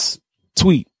mass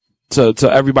tweet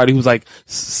to everybody who's like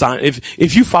sign.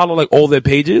 If you follow like all their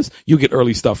pages, you get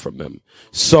early stuff from them.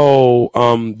 So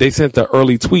they sent the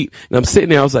early tweet, and I'm sitting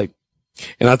there. I was like,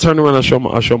 and I turned around. I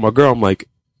show my girl. I'm like,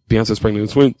 Beyonce's pregnant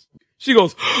with twins. She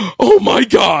goes, "Oh my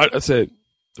God!" I said,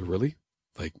 "Really?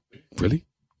 Like, really?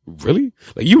 Really?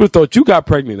 Like, you would have thought you got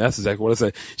pregnant." That's exactly what I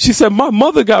said. She said, "My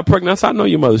mother got pregnant." I said, "I know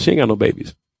your mother. She ain't got no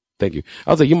babies." Thank you.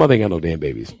 I was like, "Your mother ain't got no damn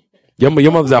babies. Your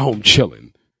mother's at home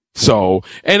chilling." So,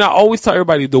 and I always tell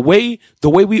everybody the way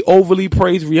we overly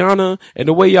praise Rihanna and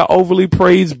the way y'all overly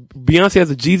praise Beyonce as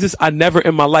a Jesus, I never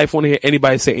in my life want to hear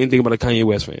anybody say anything about a Kanye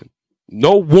West fan.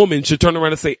 No woman should turn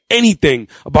around and say anything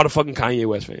about a fucking Kanye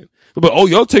West fan. But, oh,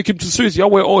 y'all take him too serious. Y'all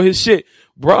wear all his shit.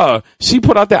 Bruh, she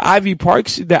put out that Ivy Park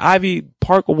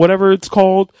or whatever it's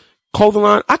called, clothing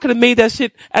line. I could have made that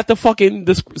shit at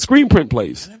the screen print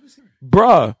place.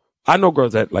 Bruh, I know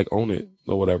girls that like own it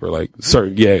or whatever. Like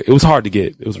certain, yeah, it was hard to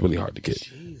get. It was really hard to get.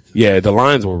 Yeah, the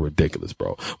lines were ridiculous,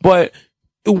 bro. But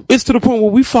it's to the point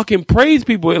where we fucking praise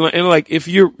people and like if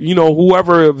you're,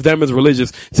 whoever of them is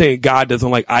religious, saying God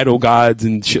doesn't like idol gods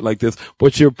and shit like this,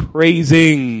 but you're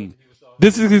praising.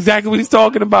 This is exactly what he's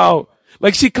talking about.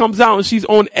 Like she comes out and she's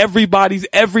on everybody's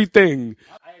everything.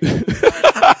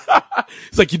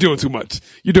 It's like you're doing too much.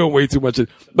 You're doing way too much.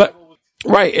 But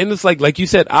right, and it's like you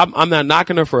said, I'm not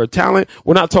knocking her for her talent.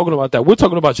 We're not talking about that. We're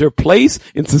talking about your place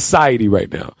in society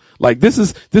right now. Like this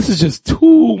is just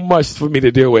too much for me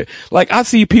to deal with. Like I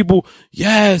see people,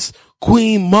 yes,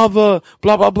 queen, mother,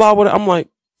 blah blah blah. I'm like,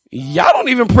 y'all don't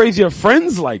even praise your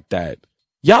friends like that.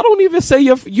 Y'all don't even say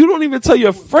you don't even tell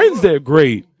your friends they're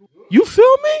great. You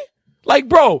feel me? Like,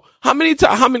 bro, even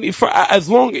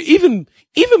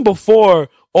before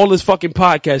all this fucking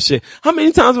podcast shit, how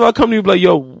many times have I come to you and be like,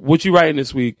 yo, what you writing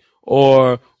this week?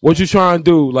 Or what you trying to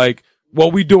do? Like,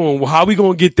 what we doing? How we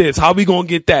gonna get this? How we gonna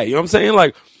get that? You know what I'm saying?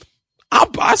 Like,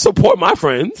 I support my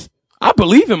friends. I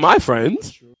believe in my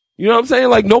friends. You know what I'm saying?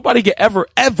 Like, nobody can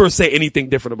ever say anything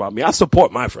different about me. I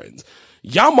support my friends.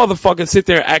 Y'all motherfuckers sit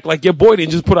there and act like your boy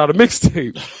didn't just put out a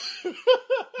mixtape.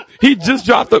 He just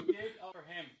dropped a...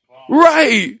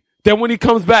 Right. Then when he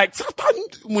comes back,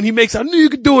 when he makes, I knew you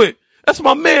could do it. That's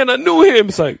my man. I knew him.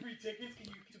 It's like,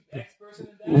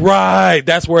 right.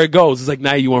 That's where it goes. It's like,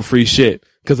 now you want free shit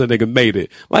because that nigga made it.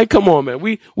 Like, come on, man.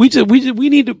 We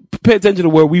need to pay attention to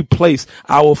where we place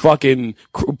our fucking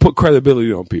put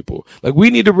credibility on people. Like, we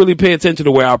need to really pay attention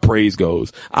to where our praise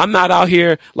goes. I'm not out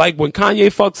here, like, when Kanye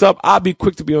fucks up, I'll be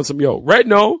quick to be on some, Red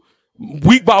No,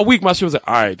 week by week, my shit was like,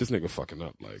 all right, this nigga fucking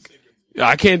up. Like,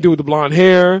 I can't do it with the blonde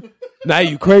hair. Now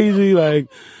you crazy. Like,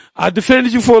 I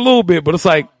defended you for a little bit, but it's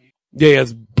like, yeah,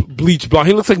 it's bleach blonde.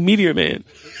 He looks like Meteor Man.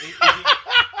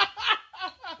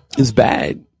 It's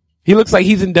bad. He looks like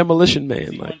he's in Demolition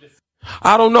Man. Like,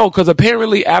 I don't know, because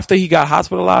apparently after he got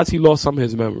hospitalized, he lost some of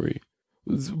his memory.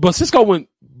 But Cisco went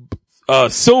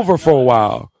silver for a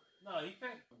while.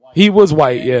 He was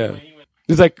white, yeah.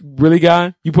 He's like, really,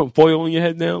 guy? You put foil on your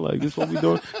head now? Like, this what we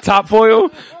doing? Top foil?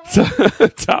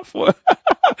 Top foil.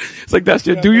 It's like, that's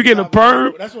your, do you get a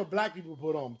perm? That's what black people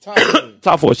put on. Top foil.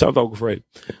 Top foil. Shout out to Uncle Fred.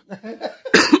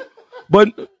 But,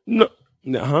 no,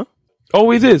 huh?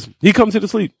 Always is. He comes here to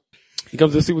sleep. He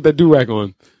comes to sleep with that do-rag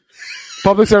on.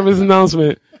 Public service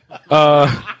announcement.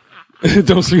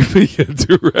 Don't sleep with your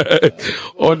do-rag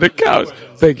on the couch.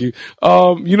 Thank you.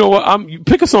 You know what?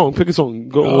 Pick a song.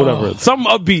 Go, whatever. Something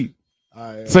upbeat.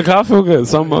 It's like, I feel good.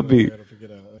 Something upbeat.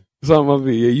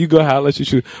 Yeah, you go ahead. I'll let you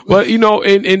shoot. But,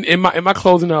 in my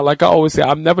closing out, like I always say,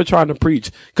 I'm never trying to preach.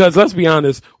 Cause let's be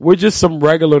honest, we're just some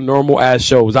regular, normal ass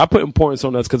shows. I put importance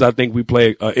on us cause I think we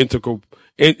play an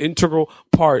integral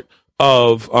part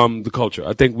of, the culture.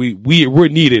 I think we're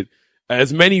needed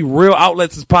as many real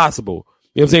outlets as possible.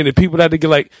 You know what I'm saying? The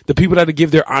people that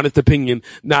give their honest opinion,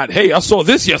 not, hey, I saw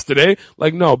this yesterday.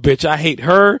 Like, no, bitch, I hate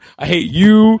her. I hate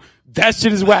you. That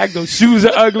shit is whack. Those shoes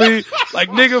are ugly. Like,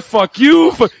 nigga, fuck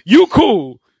you. You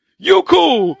cool.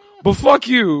 But fuck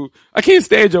you. I can't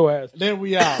stand your ass. Then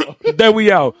we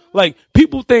out. Like,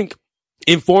 people think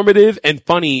informative and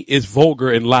funny is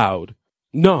vulgar and loud.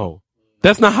 No.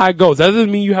 That's not how it goes. That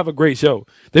doesn't mean you have a great show.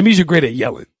 That means you're great at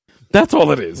yelling. That's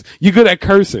all it is. You're good at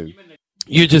cursing.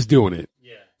 You're just doing it.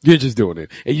 You're just doing it.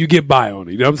 And you get by on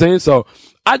it. You know what I'm saying? So,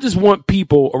 I just want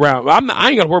people around. I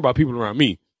ain't gotta worry about people around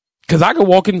me. Cause I can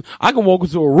walk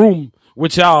into a room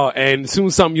with y'all and as soon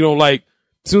as something you don't like,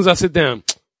 as soon as I sit down,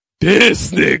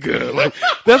 this nigga, like,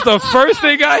 that's the first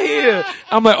thing I hear.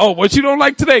 I'm like, oh, what you don't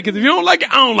like today? Cause if you don't like it,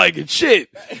 I don't like it. Shit.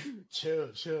 Chill.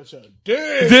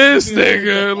 This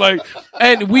nigga, like,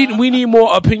 and we need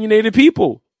more opinionated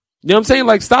people. You know what I'm saying?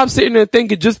 Like, stop sitting there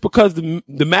thinking just because the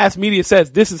mass media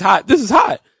says this is hot.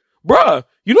 Bruh,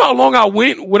 you know how long I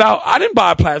went I didn't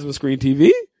buy a plasma screen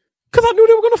TV because I knew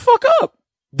they were going to fuck up.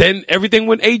 Then everything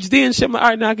went HD and shit. I'm like, all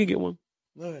right, now I can get one.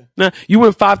 Okay. Now, you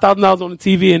went $5,000 on the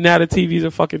TV and now the TVs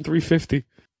are fucking $350.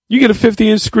 You get a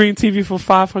 50-inch screen TV for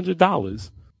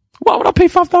 $500. Why would I pay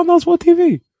 $5,000 for a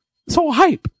TV? It's all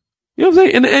hype. You know what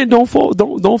I'm saying? And don't fall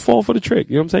for the trick.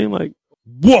 You know what I'm saying? Like,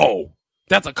 whoa,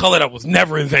 that's a color that was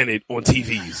never invented on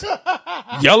TVs.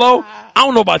 Yellow? I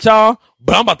don't know about y'all,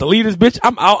 but I'm about to leave this bitch.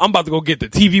 I'm about to go get the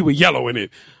TV with yellow in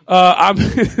it.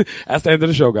 That's the end of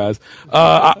the show, guys.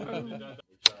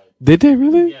 Did they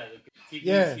really?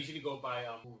 Yeah. Usually go by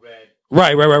red.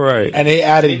 Right. And they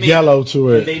added yellow to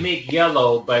it. They make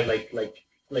yellow by like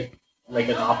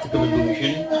an optical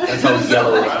illusion. That's how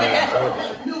yellow is made.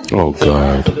 Oh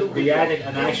God. So they added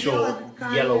an actual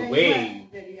yellow wave.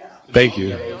 Thank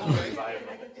you.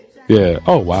 Yeah.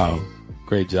 Oh wow.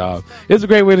 Great job. It's a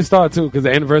great way to start too, because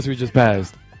the anniversary just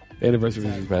passed. So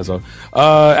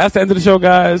that's the end of the show,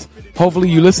 guys. Hopefully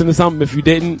you listened to something. If you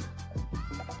didn't,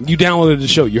 you downloaded the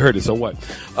show. You heard it. So what?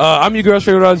 I'm your girl's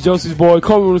favorite artist, Josie's boy.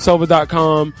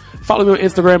 ColemanSilver.com. Follow me on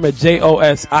Instagram at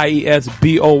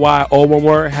JOSIESBOY, all one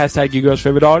word. # your girl's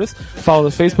favorite artist. Follow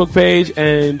the Facebook page.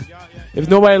 And if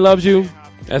nobody loves you,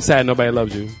 that's sad. Nobody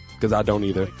loves you, because I don't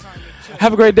either.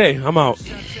 Have a great day. I'm out.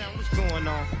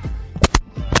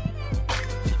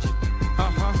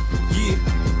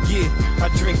 I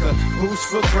drink a boost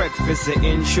for breakfast, an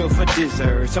Ensure for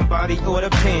dessert. Somebody order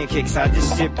pancakes, I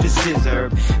just sip the scissor.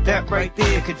 That right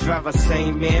there could drive a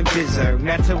sane man berserk.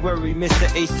 Not to worry,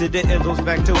 Mr. Ace to the Illos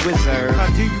back to Wizard. How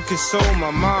do you console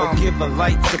my mom or give her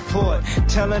light support?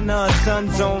 Telling her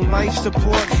son's on life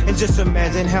support. And just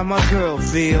imagine how my girl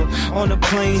feel on the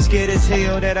plane, scared as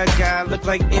hell that a guy looked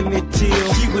like Emmett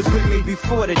Till. She was with me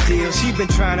before the deal, she been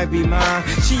trying to be mine.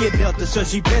 She a Delta, so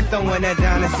she been throwing that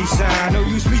dynasty sign. No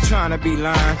use me trying to be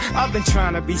lying, I've been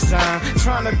trying to be signed,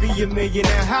 trying to be a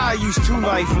millionaire. How I used 2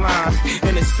 lifelines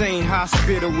in the same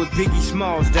hospital where Biggie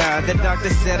Smalls died. The doctor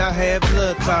said I had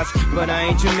blood clots, but I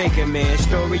ain't Jamaican, man.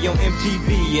 Story on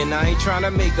MTV, and I ain't trying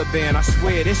to make a band. I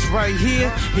swear this right here,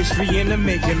 history in the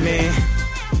making, man.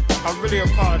 I really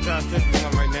apologize to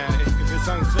everyone right now if it's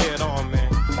unclear at all,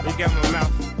 man. They got my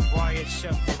mouth wired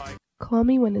shut for like. Call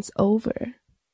me when it's over.